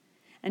scanty,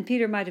 and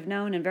Peter might have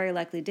known, and very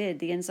likely did,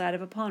 the inside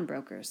of a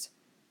pawnbroker's.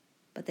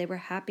 But they were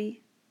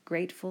happy,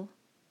 grateful,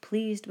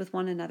 pleased with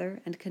one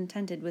another, and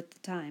contented with the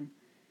time.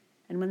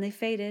 And when they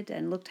faded,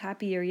 and looked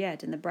happier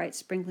yet in the bright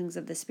sprinklings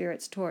of the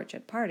Spirit's torch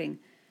at parting,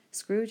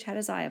 Scrooge had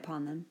his eye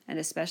upon them, and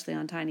especially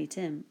on Tiny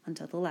Tim,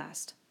 until the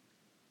last.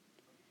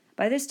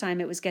 By this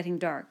time it was getting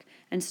dark,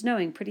 and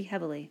snowing pretty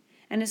heavily,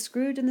 and as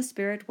Scrooge and the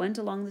Spirit went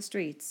along the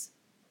streets,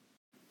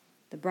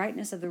 the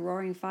brightness of the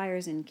roaring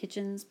fires in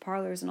kitchens,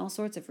 parlors, and all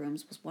sorts of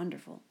rooms was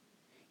wonderful.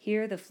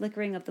 Here the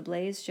flickering of the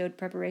blaze showed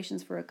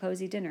preparations for a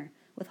cozy dinner,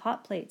 with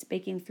hot plates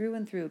baking through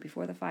and through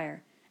before the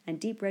fire, and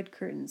deep red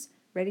curtains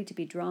ready to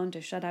be drawn to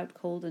shut out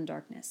cold and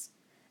darkness.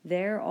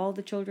 There all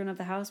the children of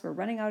the house were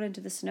running out into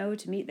the snow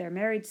to meet their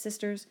married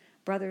sisters,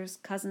 brothers,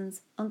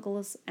 cousins,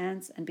 uncles,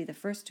 aunts, and be the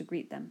first to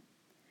greet them.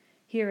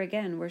 Here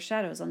again were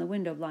shadows on the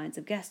window blinds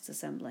of guests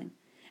assembling,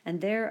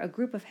 and there a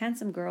group of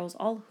handsome girls,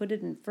 all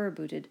hooded and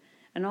fur-booted,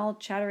 and all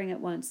chattering at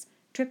once,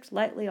 tripped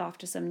lightly off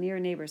to some near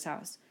neighbor's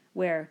house,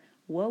 where,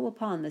 woe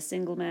upon the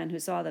single man who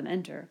saw them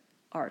enter,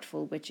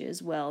 artful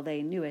witches, well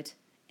they knew it,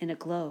 in a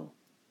glow.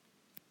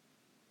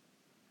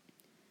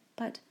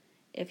 But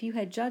if you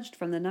had judged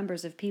from the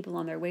numbers of people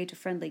on their way to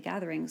friendly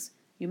gatherings,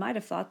 you might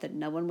have thought that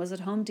no one was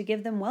at home to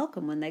give them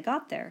welcome when they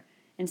got there,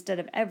 instead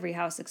of every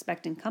house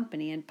expecting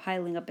company and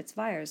piling up its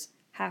fires,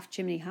 half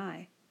chimney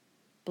high.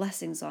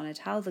 Blessings on it,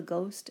 how the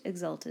ghost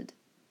exulted!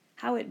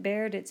 How it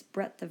bared its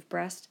breadth of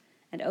breast,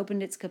 and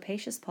opened its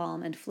capacious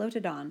palm, and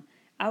floated on,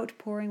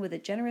 outpouring with a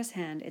generous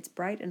hand its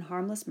bright and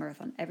harmless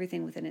mirth on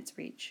everything within its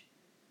reach.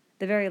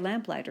 The very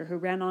lamplighter who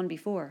ran on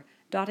before,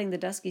 dotting the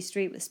dusky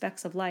street with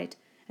specks of light,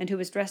 and who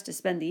was dressed to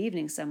spend the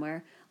evening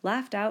somewhere,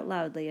 laughed out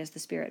loudly as the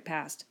Spirit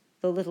passed,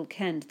 though little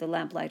kenned the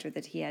lamplighter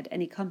that he had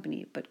any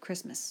company but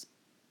Christmas.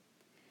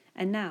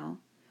 And now,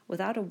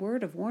 without a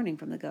word of warning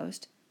from the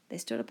ghost, they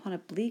stood upon a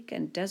bleak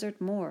and desert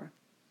moor,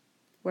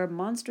 where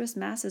monstrous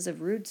masses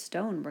of rude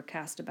stone were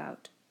cast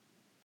about,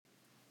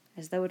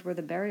 as though it were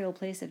the burial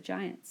place of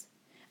giants,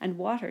 and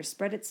water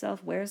spread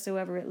itself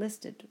wheresoever it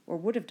listed, or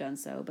would have done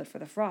so but for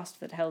the frost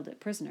that held it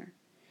prisoner,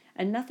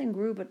 and nothing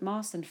grew but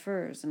moss and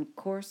furze and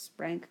coarse,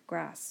 rank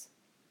grass.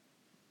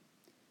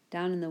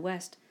 Down in the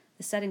west,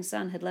 the setting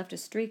sun had left a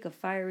streak of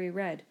fiery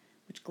red,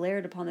 which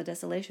glared upon the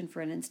desolation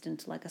for an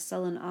instant like a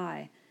sullen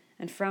eye,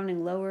 and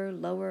frowning lower,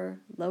 lower,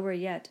 lower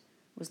yet,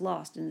 was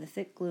lost in the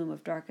thick gloom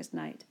of darkest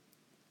night.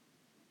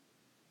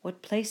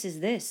 "What place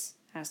is this?"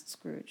 asked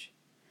Scrooge.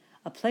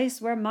 "A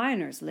place where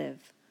miners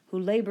live, who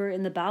labor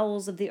in the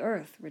bowels of the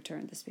earth,"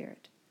 returned the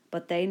Spirit.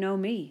 "But they know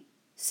me.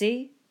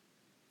 See!"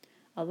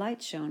 A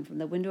light shone from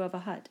the window of a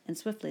hut, and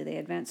swiftly they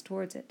advanced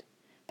towards it.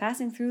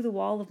 Passing through the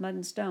wall of mud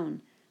and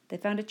stone, they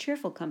found a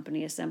cheerful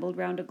company assembled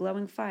round a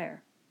glowing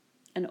fire.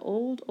 An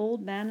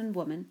old man and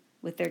woman,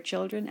 with their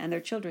children and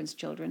their children's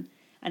children,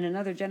 and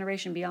another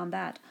generation beyond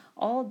that,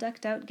 all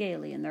decked out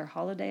gaily in their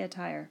holiday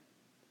attire.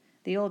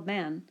 The old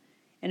man,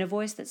 in a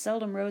voice that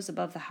seldom rose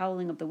above the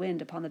howling of the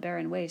wind upon the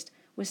barren waste,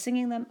 was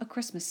singing them a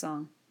Christmas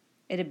song.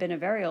 It had been a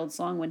very old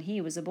song when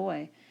he was a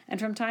boy, and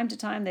from time to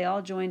time they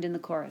all joined in the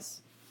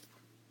chorus.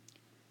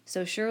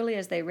 So surely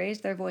as they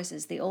raised their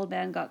voices, the old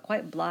man got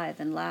quite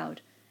blithe and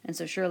loud, and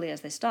so surely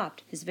as they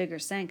stopped, his vigor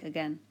sank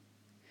again.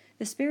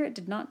 The Spirit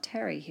did not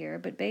tarry here,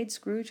 but bade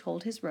Scrooge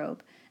hold his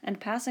robe, and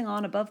passing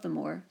on above the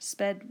moor,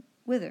 sped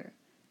whither?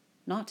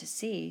 Not to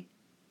see,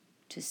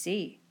 to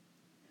see.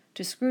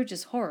 To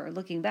Scrooge's horror,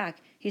 looking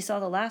back, he saw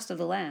the last of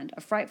the land,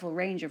 a frightful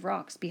range of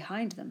rocks,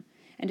 behind them,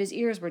 and his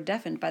ears were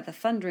deafened by the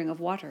thundering of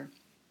water,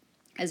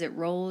 as it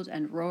rolled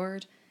and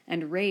roared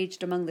and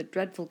raged among the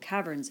dreadful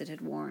caverns it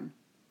had worn,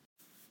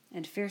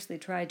 and fiercely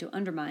tried to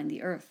undermine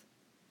the earth.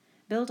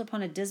 Built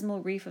upon a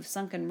dismal reef of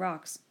sunken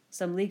rocks,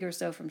 some league or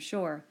so from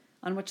shore,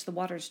 on which the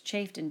waters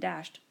chafed and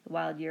dashed the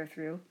wild year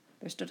through,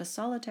 there stood a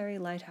solitary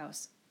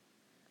lighthouse.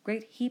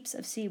 Great heaps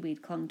of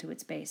seaweed clung to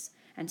its base,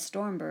 and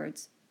storm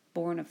birds,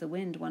 born of the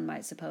wind, one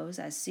might suppose,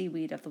 as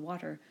seaweed of the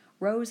water,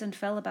 rose and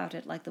fell about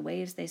it like the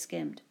waves they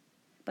skimmed.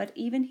 But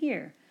even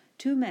here,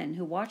 2 men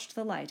who watched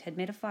the light had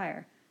made a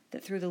fire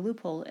that through the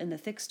loophole in the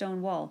thick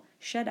stone wall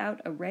shed out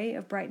a ray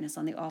of brightness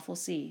on the awful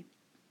sea.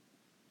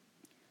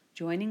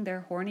 Joining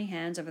their horny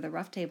hands over the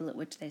rough table at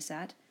which they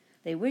sat,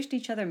 they wished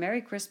each other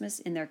Merry Christmas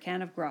in their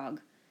can of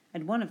grog,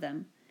 and one of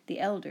them, the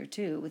elder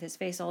too, with his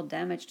face all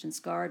damaged and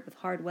scarred with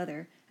hard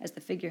weather, as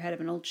the figurehead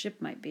of an old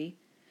ship might be,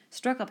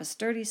 struck up a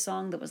sturdy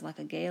song that was like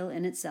a gale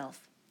in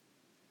itself.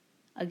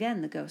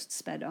 Again the ghost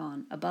sped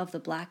on, above the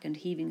black and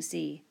heaving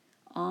sea,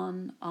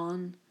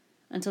 on,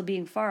 until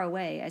being far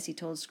away, as he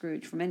told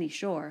Scrooge, from any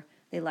shore,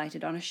 they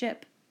lighted on a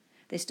ship.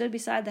 They stood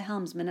beside the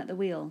helmsman at the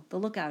wheel, the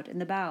lookout in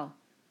the bow,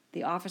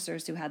 the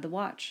officers who had the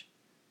watch.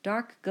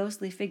 Dark,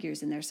 ghostly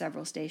figures in their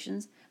several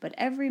stations, but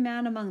every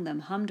man among them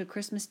hummed a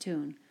Christmas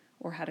tune,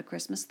 or had a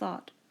Christmas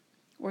thought,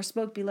 or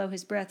spoke below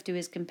his breath to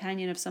his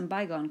companion of some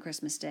bygone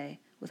Christmas day,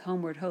 with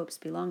homeward hopes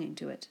belonging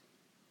to it.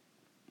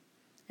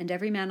 And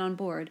every man on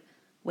board,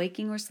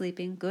 waking or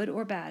sleeping, good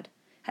or bad,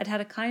 had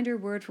had a kinder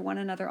word for one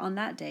another on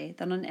that day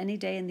than on any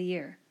day in the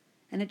year,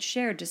 and had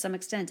shared to some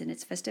extent in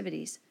its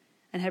festivities,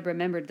 and had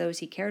remembered those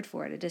he cared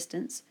for at a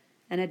distance,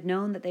 and had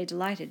known that they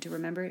delighted to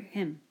remember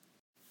him.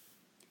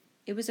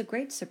 It was a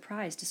great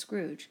surprise to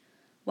Scrooge,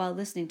 while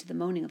listening to the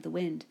moaning of the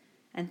wind,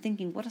 and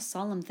thinking what a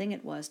solemn thing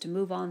it was to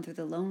move on through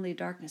the lonely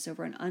darkness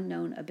over an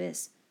unknown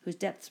abyss, whose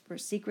depths were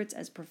secrets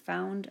as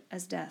profound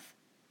as death.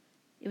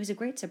 It was a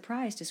great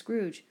surprise to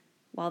Scrooge,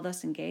 while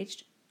thus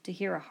engaged, to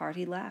hear a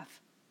hearty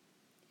laugh.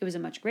 It was a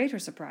much greater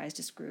surprise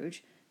to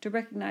Scrooge to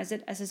recognize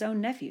it as his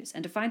own nephew's,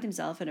 and to find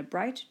himself in a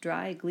bright,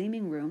 dry,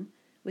 gleaming room,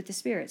 with the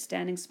Spirit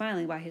standing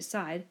smiling by his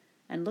side,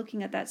 and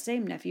looking at that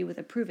same nephew with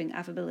approving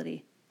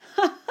affability.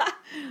 "Ha,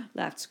 ha!"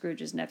 laughed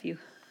Scrooge's nephew.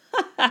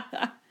 "Ha, ha,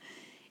 ha!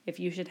 If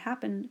you should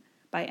happen,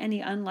 by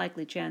any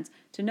unlikely chance,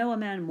 to know a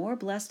man more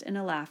blessed in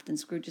a laugh than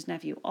Scrooge's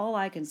nephew, all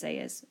I can say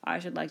is, I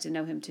should like to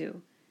know him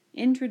too.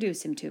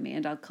 Introduce him to me,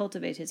 and I'll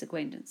cultivate his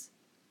acquaintance."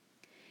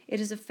 It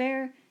is a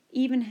fair,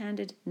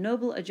 even-handed,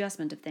 noble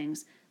adjustment of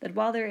things, that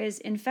while there is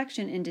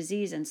infection in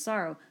disease and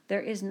sorrow,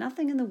 there is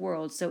nothing in the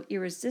world so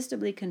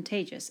irresistibly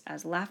contagious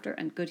as laughter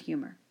and good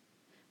humor.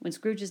 When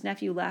Scrooge's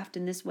nephew laughed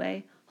in this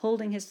way,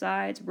 holding his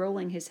sides,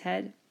 rolling his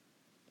head,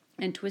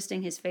 and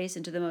twisting his face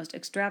into the most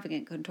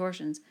extravagant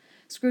contortions,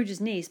 Scrooge's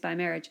niece, by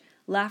marriage,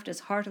 laughed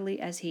as heartily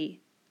as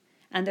he.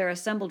 And their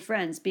assembled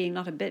friends, being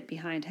not a bit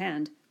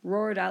behindhand,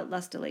 roared out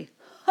lustily,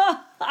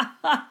 "Ha, ha,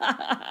 ha,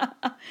 ha,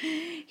 ha!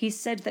 He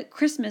said that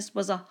Christmas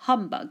was a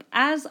humbug,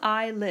 as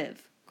I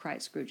live,"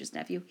 cried Scrooge's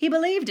nephew. "He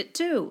believed it,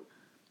 too."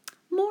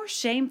 "More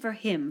shame for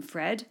him,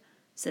 Fred,"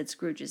 said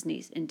Scrooge's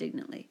niece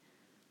indignantly.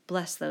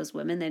 "Bless those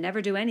women, they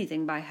never do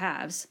anything by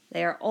halves.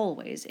 They are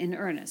always in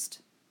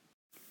earnest."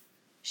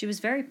 She was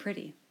very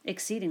pretty,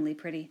 exceedingly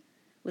pretty,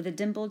 with a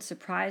dimpled,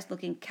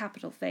 surprised-looking,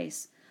 capital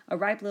face, a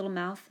ripe little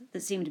mouth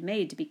that seemed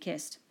made to be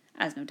kissed,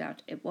 as no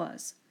doubt it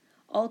was,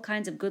 all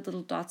kinds of good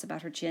little dots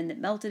about her chin that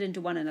melted into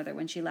one another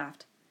when she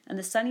laughed, and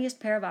the sunniest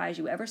pair of eyes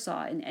you ever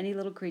saw in any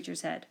little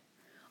creature's head.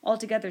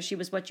 Altogether she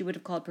was what you would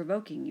have called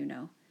provoking, you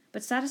know,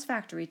 but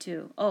satisfactory,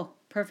 too. Oh,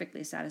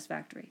 perfectly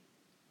satisfactory.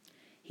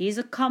 "He's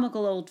a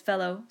comical old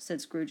fellow,"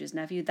 said Scrooge's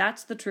nephew,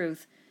 "that's the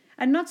truth,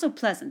 and not so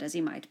pleasant as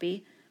he might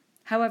be.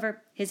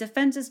 However, his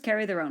offences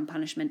carry their own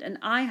punishment, and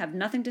I have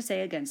nothing to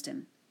say against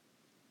him."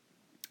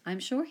 "I'm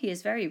sure he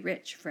is very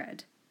rich,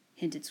 Fred,"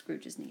 hinted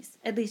Scrooge's niece.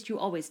 "At least you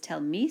always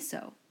tell me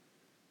so."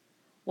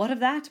 "What of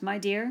that, my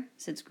dear?"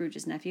 said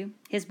Scrooge's nephew.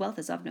 "His wealth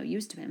is of no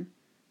use to him.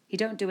 He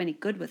don't do any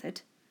good with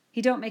it.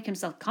 He don't make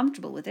himself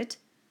comfortable with it.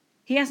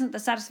 He hasn't the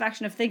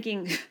satisfaction of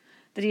thinking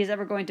that he is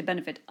ever going to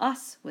benefit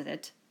us with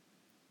it."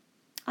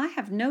 "I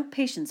have no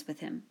patience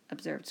with him,"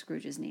 observed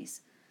Scrooge's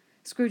niece.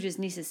 Scrooge's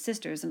niece's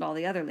sisters and all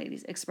the other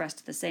ladies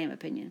expressed the same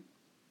opinion.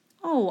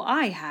 "Oh,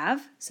 I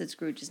have," said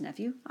Scrooge's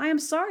nephew. "I am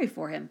sorry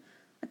for him.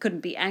 I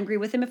couldn't be angry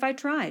with him if I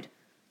tried.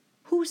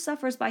 Who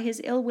suffers by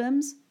his ill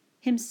whims?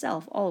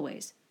 Himself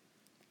always.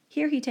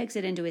 Here he takes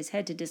it into his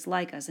head to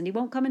dislike us, and he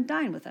won't come and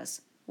dine with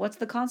us. What's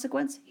the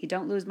consequence? He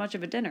don't lose much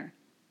of a dinner."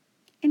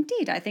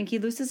 "Indeed, I think he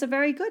loses a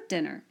very good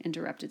dinner,"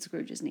 interrupted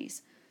Scrooge's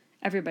niece.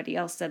 Everybody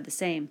else said the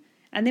same,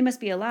 and they must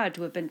be allowed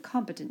to have been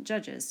competent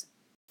judges,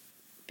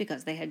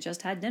 because they had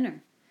just had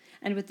dinner,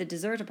 and with the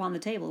dessert upon the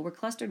table were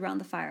clustered round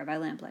the fire by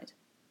lamplight.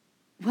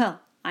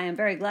 "Well, I am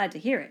very glad to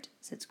hear it,"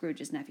 said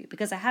Scrooge's nephew,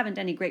 "because I haven't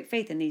any great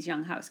faith in these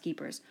young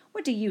housekeepers.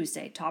 What do you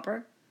say,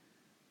 Topper?"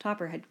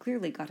 Topper had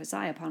clearly got his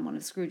eye upon one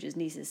of Scrooge's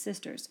niece's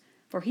sisters,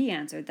 for he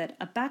answered that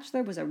a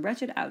bachelor was a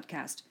wretched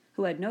outcast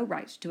who had no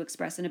right to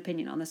express an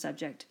opinion on the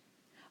subject,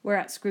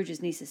 whereat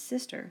Scrooge's niece's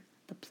sister,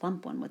 the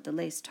plump one with the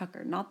lace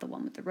tucker, not the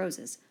one with the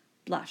roses,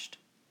 blushed.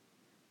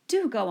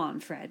 "Do go on,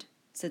 Fred,"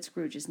 said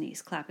Scrooge's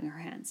niece, clapping her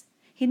hands.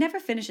 "He never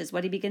finishes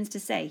what he begins to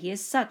say. He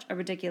is such a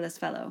ridiculous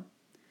fellow."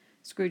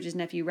 Scrooge's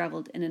nephew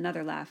revelled in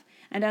another laugh,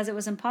 and as it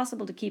was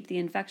impossible to keep the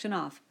infection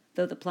off,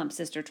 though the plump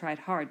sister tried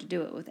hard to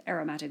do it with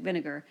aromatic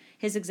vinegar,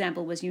 his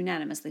example was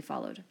unanimously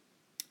followed.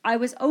 "I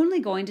was only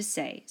going to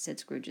say," said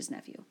Scrooge's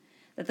nephew,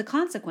 "that the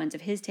consequence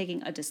of his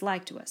taking a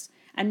dislike to us,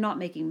 and not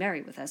making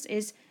merry with us,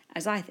 is,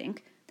 as I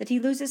think, that he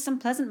loses some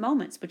pleasant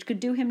moments which could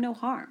do him no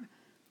harm.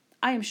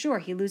 I am sure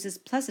he loses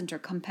pleasanter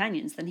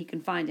companions than he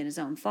can find in his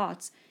own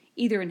thoughts,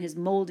 either in his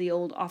mouldy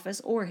old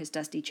office or his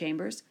dusty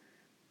chambers.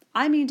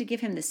 I mean to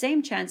give him the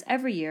same chance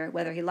every year,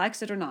 whether he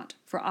likes it or not,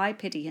 for I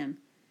pity him.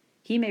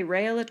 He may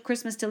rail at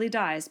Christmas till he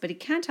dies, but he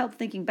can't help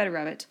thinking better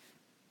of it.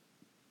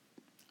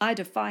 I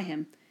defy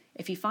him,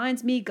 if he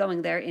finds me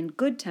going there in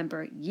good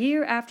temper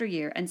year after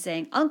year and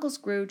saying, 'Uncle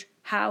Scrooge,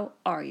 how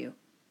are you?'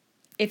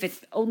 If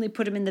it only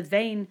put him in the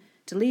vein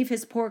to leave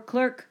his poor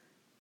clerk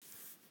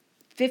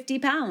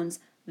 £50,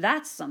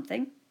 that's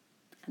something.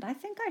 And I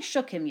think I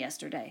shook him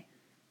yesterday."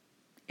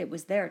 It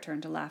was their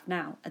turn to laugh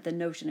now at the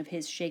notion of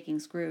his shaking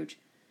Scrooge.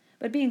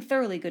 But being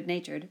thoroughly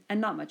good-natured,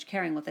 and not much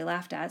caring what they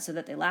laughed at, so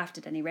that they laughed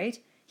at any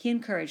rate, he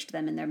encouraged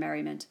them in their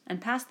merriment,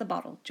 and passed the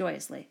bottle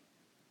joyously.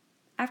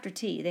 After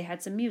tea they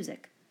had some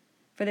music,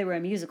 for they were a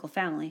musical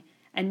family,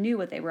 and knew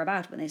what they were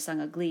about when they sung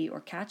a glee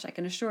or catch, I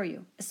can assure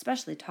you,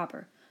 especially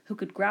Topper, who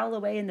could growl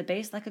away in the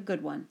bass like a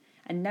good one,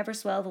 and never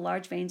swell the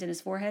large veins in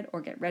his forehead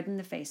or get red in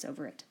the face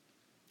over it.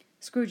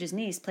 Scrooge's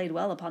niece played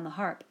well upon the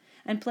harp,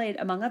 and played,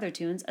 among other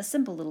tunes, a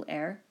simple little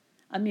air,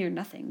 a mere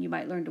nothing, you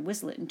might learn to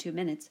whistle it in 2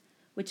 minutes,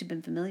 which had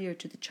been familiar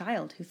to the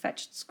child who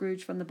fetched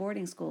Scrooge from the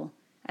boarding school,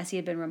 as he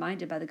had been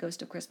reminded by the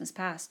ghost of Christmas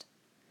past.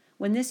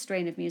 When this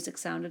strain of music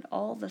sounded,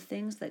 all the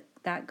things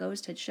that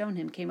ghost had shown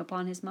him came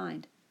upon his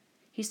mind.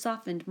 He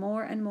softened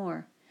more and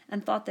more,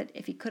 and thought that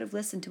if he could have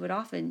listened to it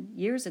often,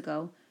 years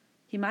ago,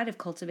 he might have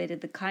cultivated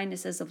the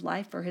kindnesses of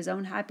life for his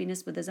own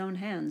happiness with his own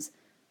hands,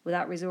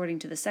 without resorting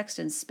to the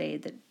sexton's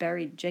spade that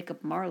buried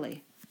Jacob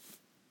Marley.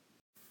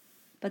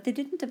 But they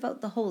didn't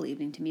devote the whole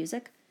evening to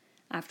music.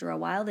 After a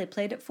while they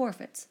played at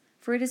forfeits,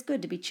 for it is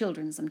good to be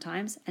children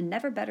sometimes, and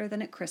never better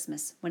than at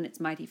Christmas, when its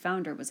mighty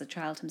founder was a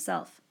child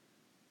himself.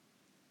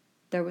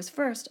 There was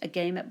first a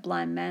game at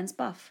blind man's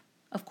buff.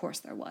 Of course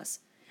there was.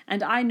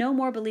 And I no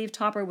more believe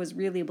Topper was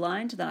really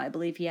blind than I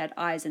believe he had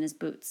eyes in his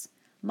boots.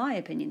 My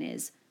opinion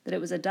is that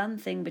it was a done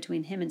thing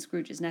between him and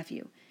Scrooge's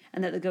nephew,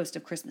 and that the ghost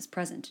of Christmas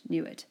present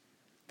knew it.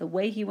 The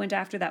way he went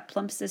after that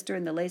plump sister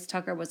in the lace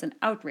tucker was an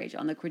outrage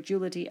on the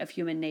credulity of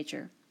human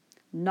nature.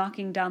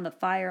 Knocking down the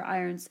fire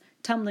irons,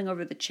 tumbling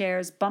over the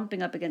chairs,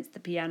 bumping up against the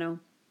piano,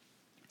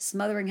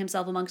 smothering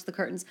himself amongst the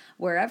curtains,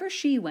 wherever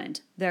she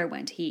went, there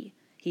went he.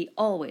 He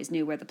always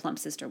knew where the plump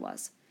sister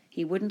was.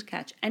 He wouldn't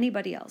catch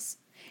anybody else.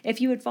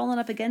 If you had fallen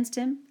up against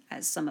him,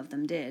 as some of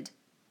them did,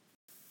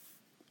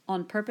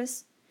 on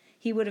purpose,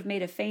 he would have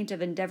made a feint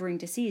of endeavoring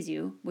to seize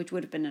you, which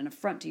would have been an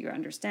affront to your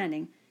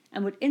understanding,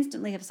 and would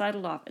instantly have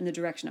sidled off in the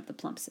direction of the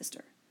plump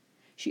sister.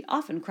 She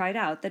often cried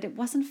out that it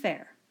wasn't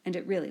fair, and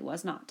it really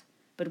was not.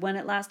 But when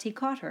at last he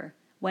caught her,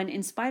 when,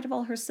 in spite of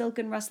all her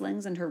silken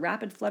rustlings and her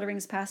rapid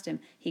flutterings past him,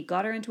 he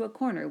got her into a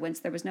corner whence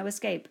there was no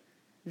escape,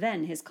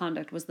 then his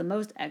conduct was the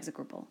most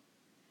execrable.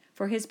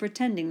 For his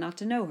pretending not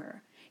to know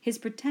her, his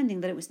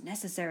pretending that it was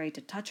necessary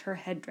to touch her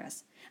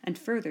headdress, and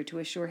further to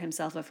assure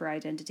himself of her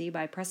identity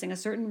by pressing a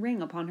certain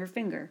ring upon her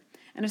finger,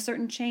 and a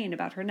certain chain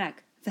about her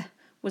neck,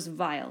 was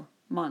vile,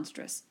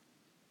 monstrous.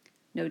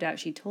 No doubt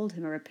she told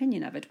him her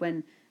opinion of it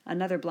when,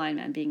 another blind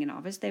man being in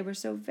office, they were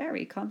so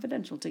very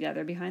confidential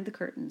together behind the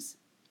curtains.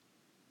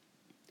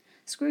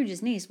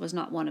 Scrooge's niece was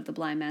not one of the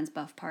blind man's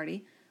buff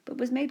party, but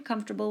was made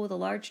comfortable with a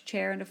large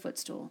chair and a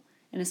footstool,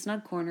 in a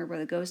snug corner where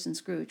the ghost and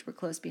Scrooge were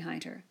close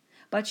behind her.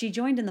 But she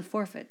joined in the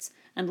forfeits,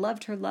 and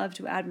loved her love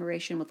to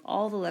admiration with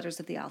all the letters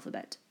of the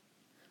alphabet.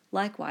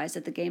 Likewise,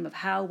 at the game of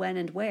how, when,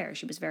 and where,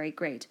 she was very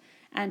great,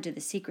 and to the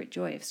secret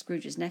joy of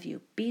Scrooge's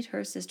nephew, beat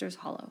her sisters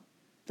hollow,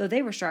 though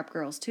they were sharp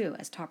girls too,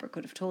 as Topper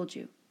could have told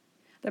you.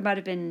 There might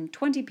have been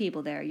 20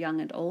 people there, young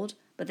and old,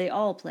 but they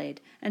all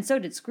played, and so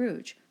did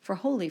Scrooge, for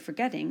wholly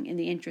forgetting, in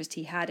the interest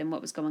he had in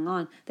what was going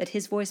on, that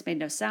his voice made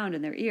no sound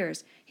in their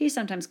ears, he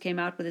sometimes came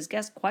out with his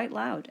guess quite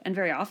loud, and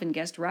very often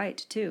guessed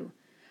right, too.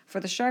 For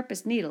the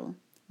sharpest needle,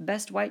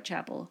 best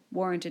Whitechapel,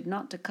 warranted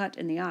not to cut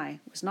in the eye,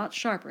 was not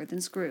sharper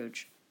than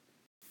Scrooge,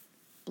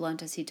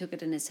 blunt as he took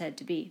it in his head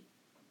to be.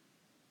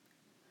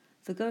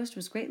 The ghost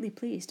was greatly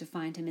pleased to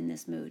find him in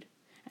this mood,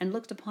 and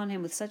looked upon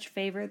him with such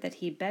favour that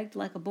he begged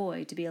like a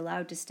boy to be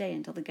allowed to stay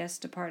until the guests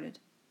departed.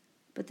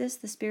 But this,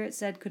 the spirit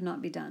said, could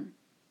not be done.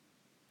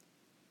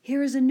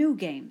 "Here is a new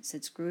game,"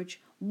 said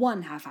Scrooge.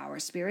 "1 half-hour,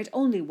 spirit,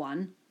 only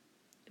one."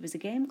 It was a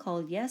game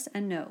called Yes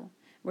and No,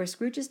 where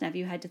Scrooge's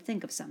nephew had to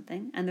think of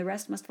something, and the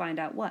rest must find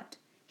out what,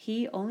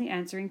 he only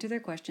answering to their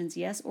questions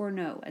yes or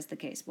no, as the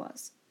case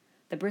was.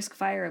 The brisk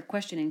fire of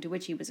questioning to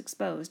which he was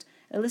exposed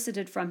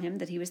elicited from him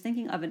that he was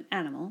thinking of an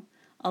animal,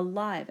 a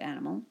live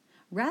animal,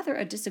 rather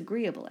a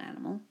disagreeable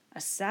animal,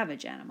 a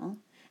savage animal,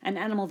 an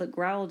animal that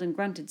growled and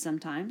grunted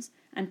sometimes,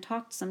 and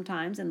talked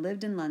sometimes, and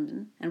lived in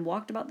London, and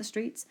walked about the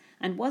streets,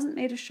 and wasn't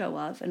made a show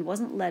of, and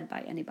wasn't led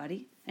by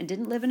anybody, and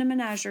didn't live in a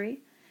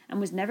menagerie, and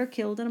was never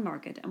killed in a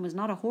market, and was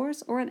not a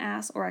horse, or an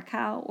ass, or a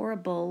cow, or a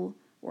bull,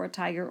 or a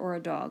tiger, or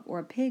a dog, or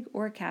a pig,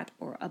 or a cat,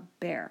 or a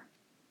bear.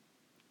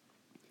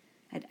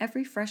 At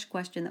every fresh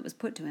question that was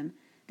put to him,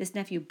 this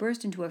nephew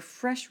burst into a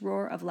fresh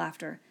roar of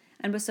laughter,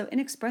 and was so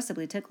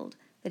inexpressibly tickled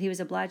that he was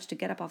obliged to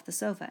get up off the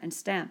sofa and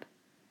stamp.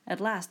 At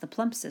last the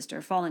plump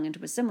sister, falling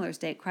into a similar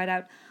state, cried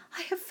out,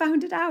 "I have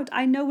found it out!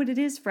 I know what it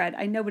is, Fred!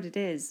 I know what it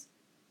is!"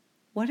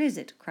 "What is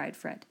it?" cried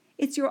Fred.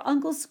 "It's your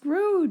Uncle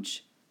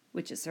Scrooge!"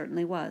 Which it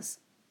certainly was.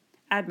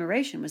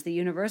 Admiration was the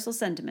universal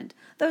sentiment,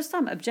 though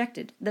some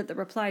objected that the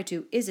reply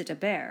to "Is it a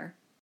bear?"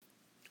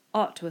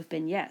 ought to have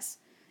been yes,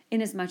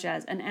 inasmuch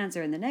as an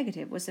answer in the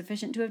negative was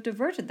sufficient to have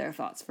diverted their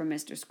thoughts from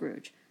Mr.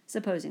 Scrooge,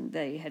 supposing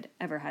they had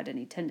ever had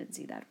any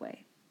tendency that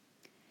way.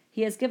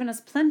 "He has given us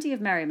plenty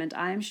of merriment,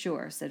 I am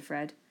sure," said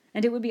Fred,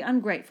 "and it would be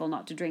ungrateful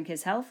not to drink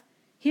his health.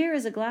 Here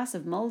is a glass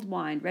of mulled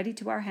wine ready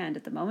to our hand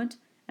at the moment,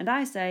 and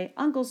I say,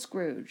 Uncle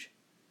Scrooge."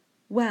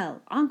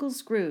 "Well, Uncle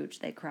Scrooge,"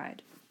 they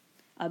cried.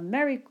 "A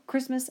Merry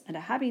Christmas and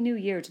a Happy New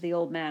Year to the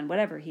old man,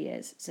 whatever he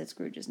is," said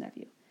Scrooge's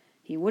nephew.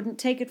 "He wouldn't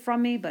take it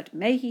from me, but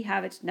may he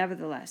have it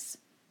nevertheless.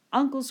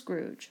 Uncle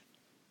Scrooge."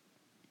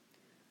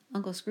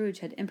 Uncle Scrooge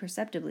had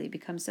imperceptibly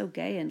become so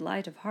gay and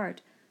light of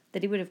heart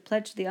that he would have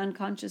pledged the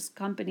unconscious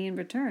company in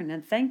return,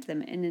 and thanked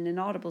them in an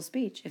inaudible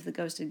speech, if the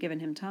ghost had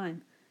given him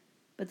time.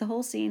 but the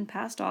whole scene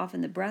passed off in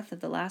the breath of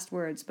the last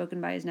words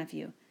spoken by his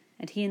nephew,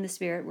 and he and the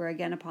spirit were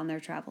again upon their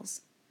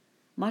travels.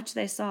 Much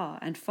they saw,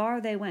 and far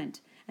they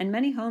went, and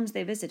many homes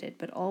they visited,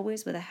 but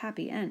always with a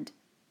happy end.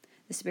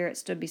 The spirit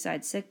stood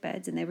beside sick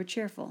beds, and they were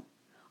cheerful.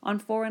 On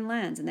foreign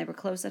lands, and they were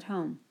close at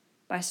home.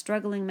 By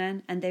struggling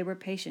men, and they were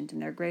patient in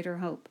their greater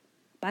hope.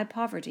 By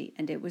poverty,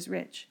 and it was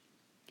rich.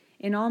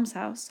 In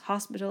almshouse,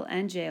 hospital,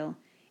 and jail,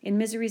 in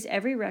misery's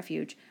every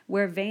refuge,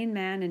 where vain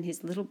man in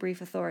his little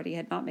brief authority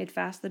had not made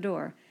fast the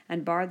door,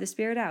 and barred the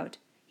spirit out,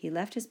 he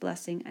left his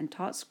blessing and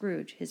taught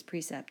Scrooge his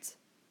precepts.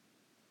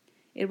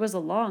 It was a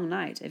long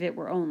night, if it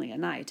were only a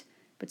night,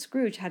 but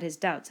Scrooge had his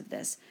doubts of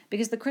this,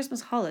 because the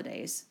Christmas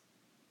holidays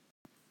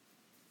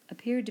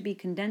appeared to be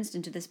condensed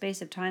into the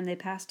space of time they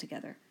passed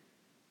together.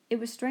 It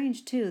was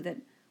strange, too,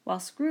 that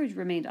while Scrooge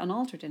remained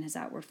unaltered in his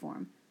outward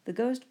form, the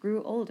ghost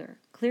grew older,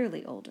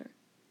 clearly older.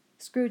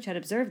 Scrooge had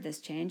observed this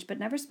change, but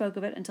never spoke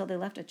of it until they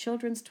left a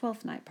children's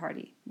Twelfth Night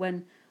party,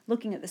 when,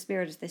 looking at the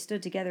spirit as they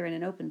stood together in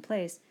an open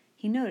place,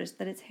 he noticed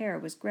that its hair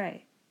was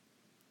grey.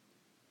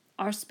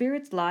 "Are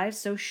spirits' lives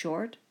so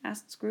short?"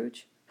 asked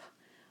Scrooge.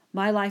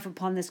 "My life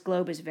upon this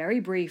globe is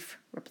very brief,"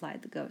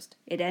 replied the ghost.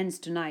 "It ends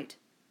tonight."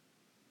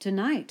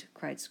 "Tonight!"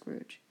 cried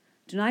Scrooge.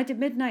 "Tonight at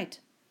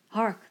midnight.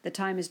 Hark, the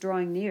time is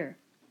drawing near."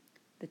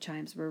 The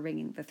chimes were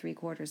ringing the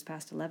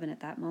 11:15 at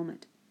that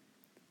moment.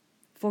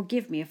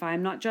 "Forgive me if I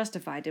am not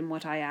justified in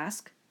what I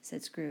ask,"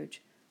 said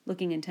Scrooge,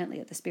 looking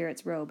intently at the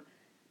spirit's robe,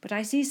 "but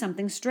I see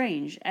something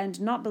strange, and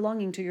not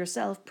belonging to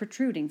yourself,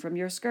 protruding from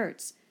your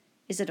skirts.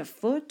 Is it a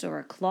foot or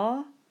a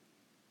claw?"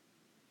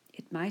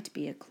 "It might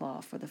be a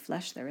claw for the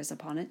flesh there is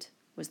upon it,"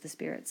 was the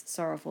spirit's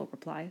sorrowful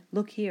reply.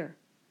 "Look here."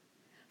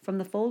 From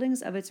the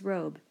foldings of its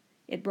robe,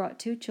 it brought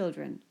 2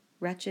 children,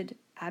 wretched,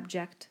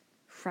 abject,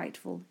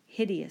 frightful,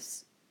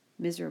 hideous,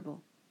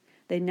 miserable.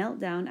 They knelt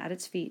down at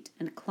its feet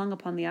and clung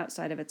upon the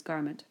outside of its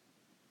garment.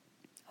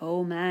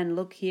 "Oh, man,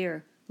 look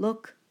here!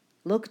 Look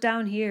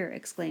down here!"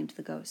 exclaimed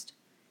the ghost.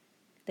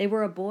 They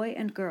were a boy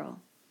and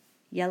girl,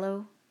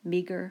 yellow,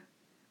 meager,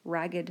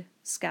 ragged,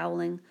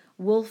 scowling,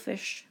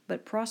 wolfish,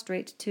 but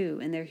prostrate too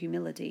in their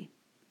humility.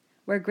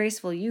 Where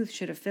graceful youth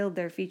should have filled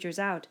their features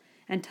out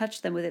and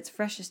touched them with its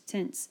freshest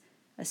tints,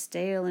 a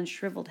stale and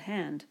shriveled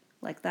hand,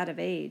 like that of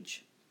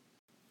age,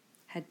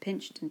 had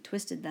pinched and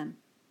twisted them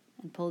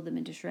and pulled them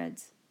into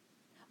shreds.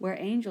 Where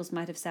angels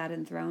might have sat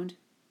enthroned,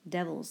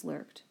 devils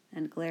lurked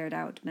and glared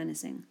out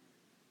menacing.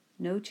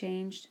 No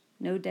change,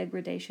 no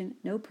degradation,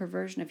 no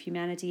perversion of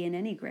humanity in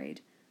any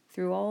grade,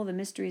 through all the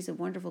mysteries of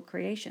wonderful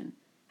creation,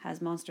 has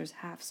monsters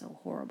half so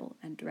horrible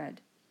and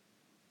dread.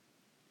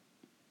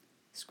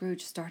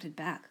 Scrooge started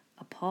back,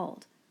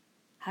 appalled.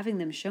 Having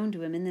them shown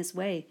to him in this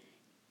way,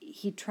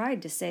 he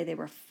tried to say they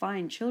were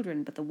fine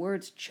children, but the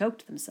words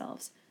choked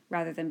themselves,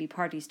 rather than be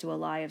parties to a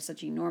lie of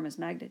such enormous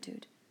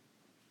magnitude.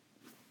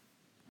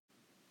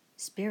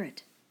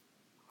 "Spirit,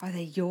 are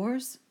they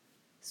yours?"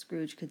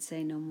 Scrooge could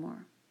say no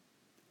more.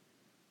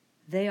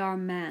 "They are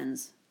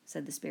man's,"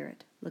 said the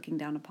spirit, looking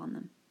down upon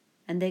them,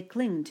 "and they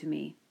cling to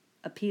me,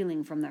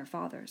 appealing from their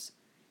fathers.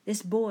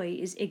 This boy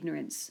is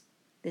ignorance,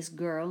 this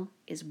girl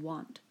is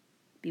want.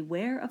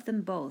 Beware of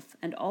them both,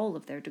 and all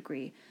of their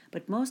degree,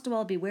 but most of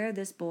all beware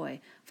this boy,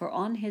 for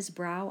on his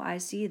brow I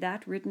see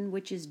that written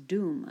which is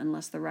doom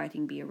unless the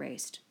writing be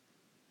erased."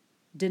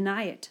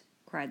 "Deny it,"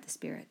 cried the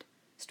spirit,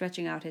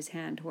 stretching out his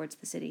hand towards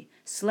the city.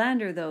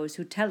 "Slander those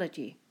who tell it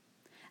ye.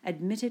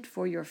 Admit it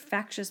for your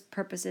factious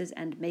purposes,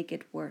 and make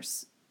it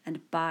worse,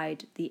 and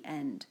bide the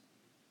end."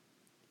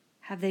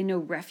 "Have they no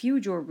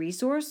refuge or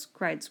resource?"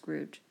 cried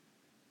Scrooge.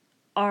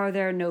 "Are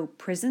there no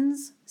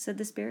prisons?" said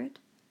the spirit,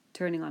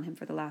 turning on him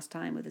for the last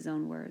time with his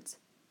own words.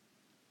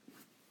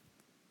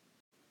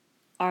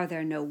 "Are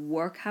there no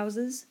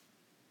workhouses?"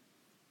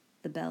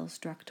 The bell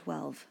struck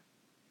 12.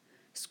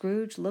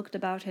 Scrooge looked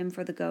about him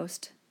for the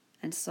ghost,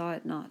 and saw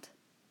it not.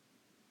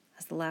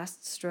 As the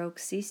last stroke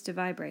ceased to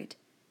vibrate,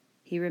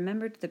 he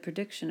remembered the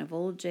prediction of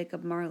old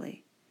Jacob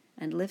Marley,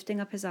 and lifting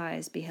up his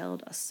eyes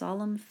beheld a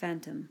solemn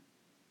phantom,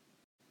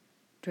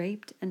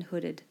 draped and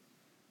hooded,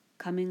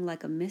 coming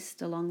like a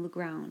mist along the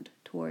ground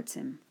towards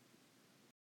him.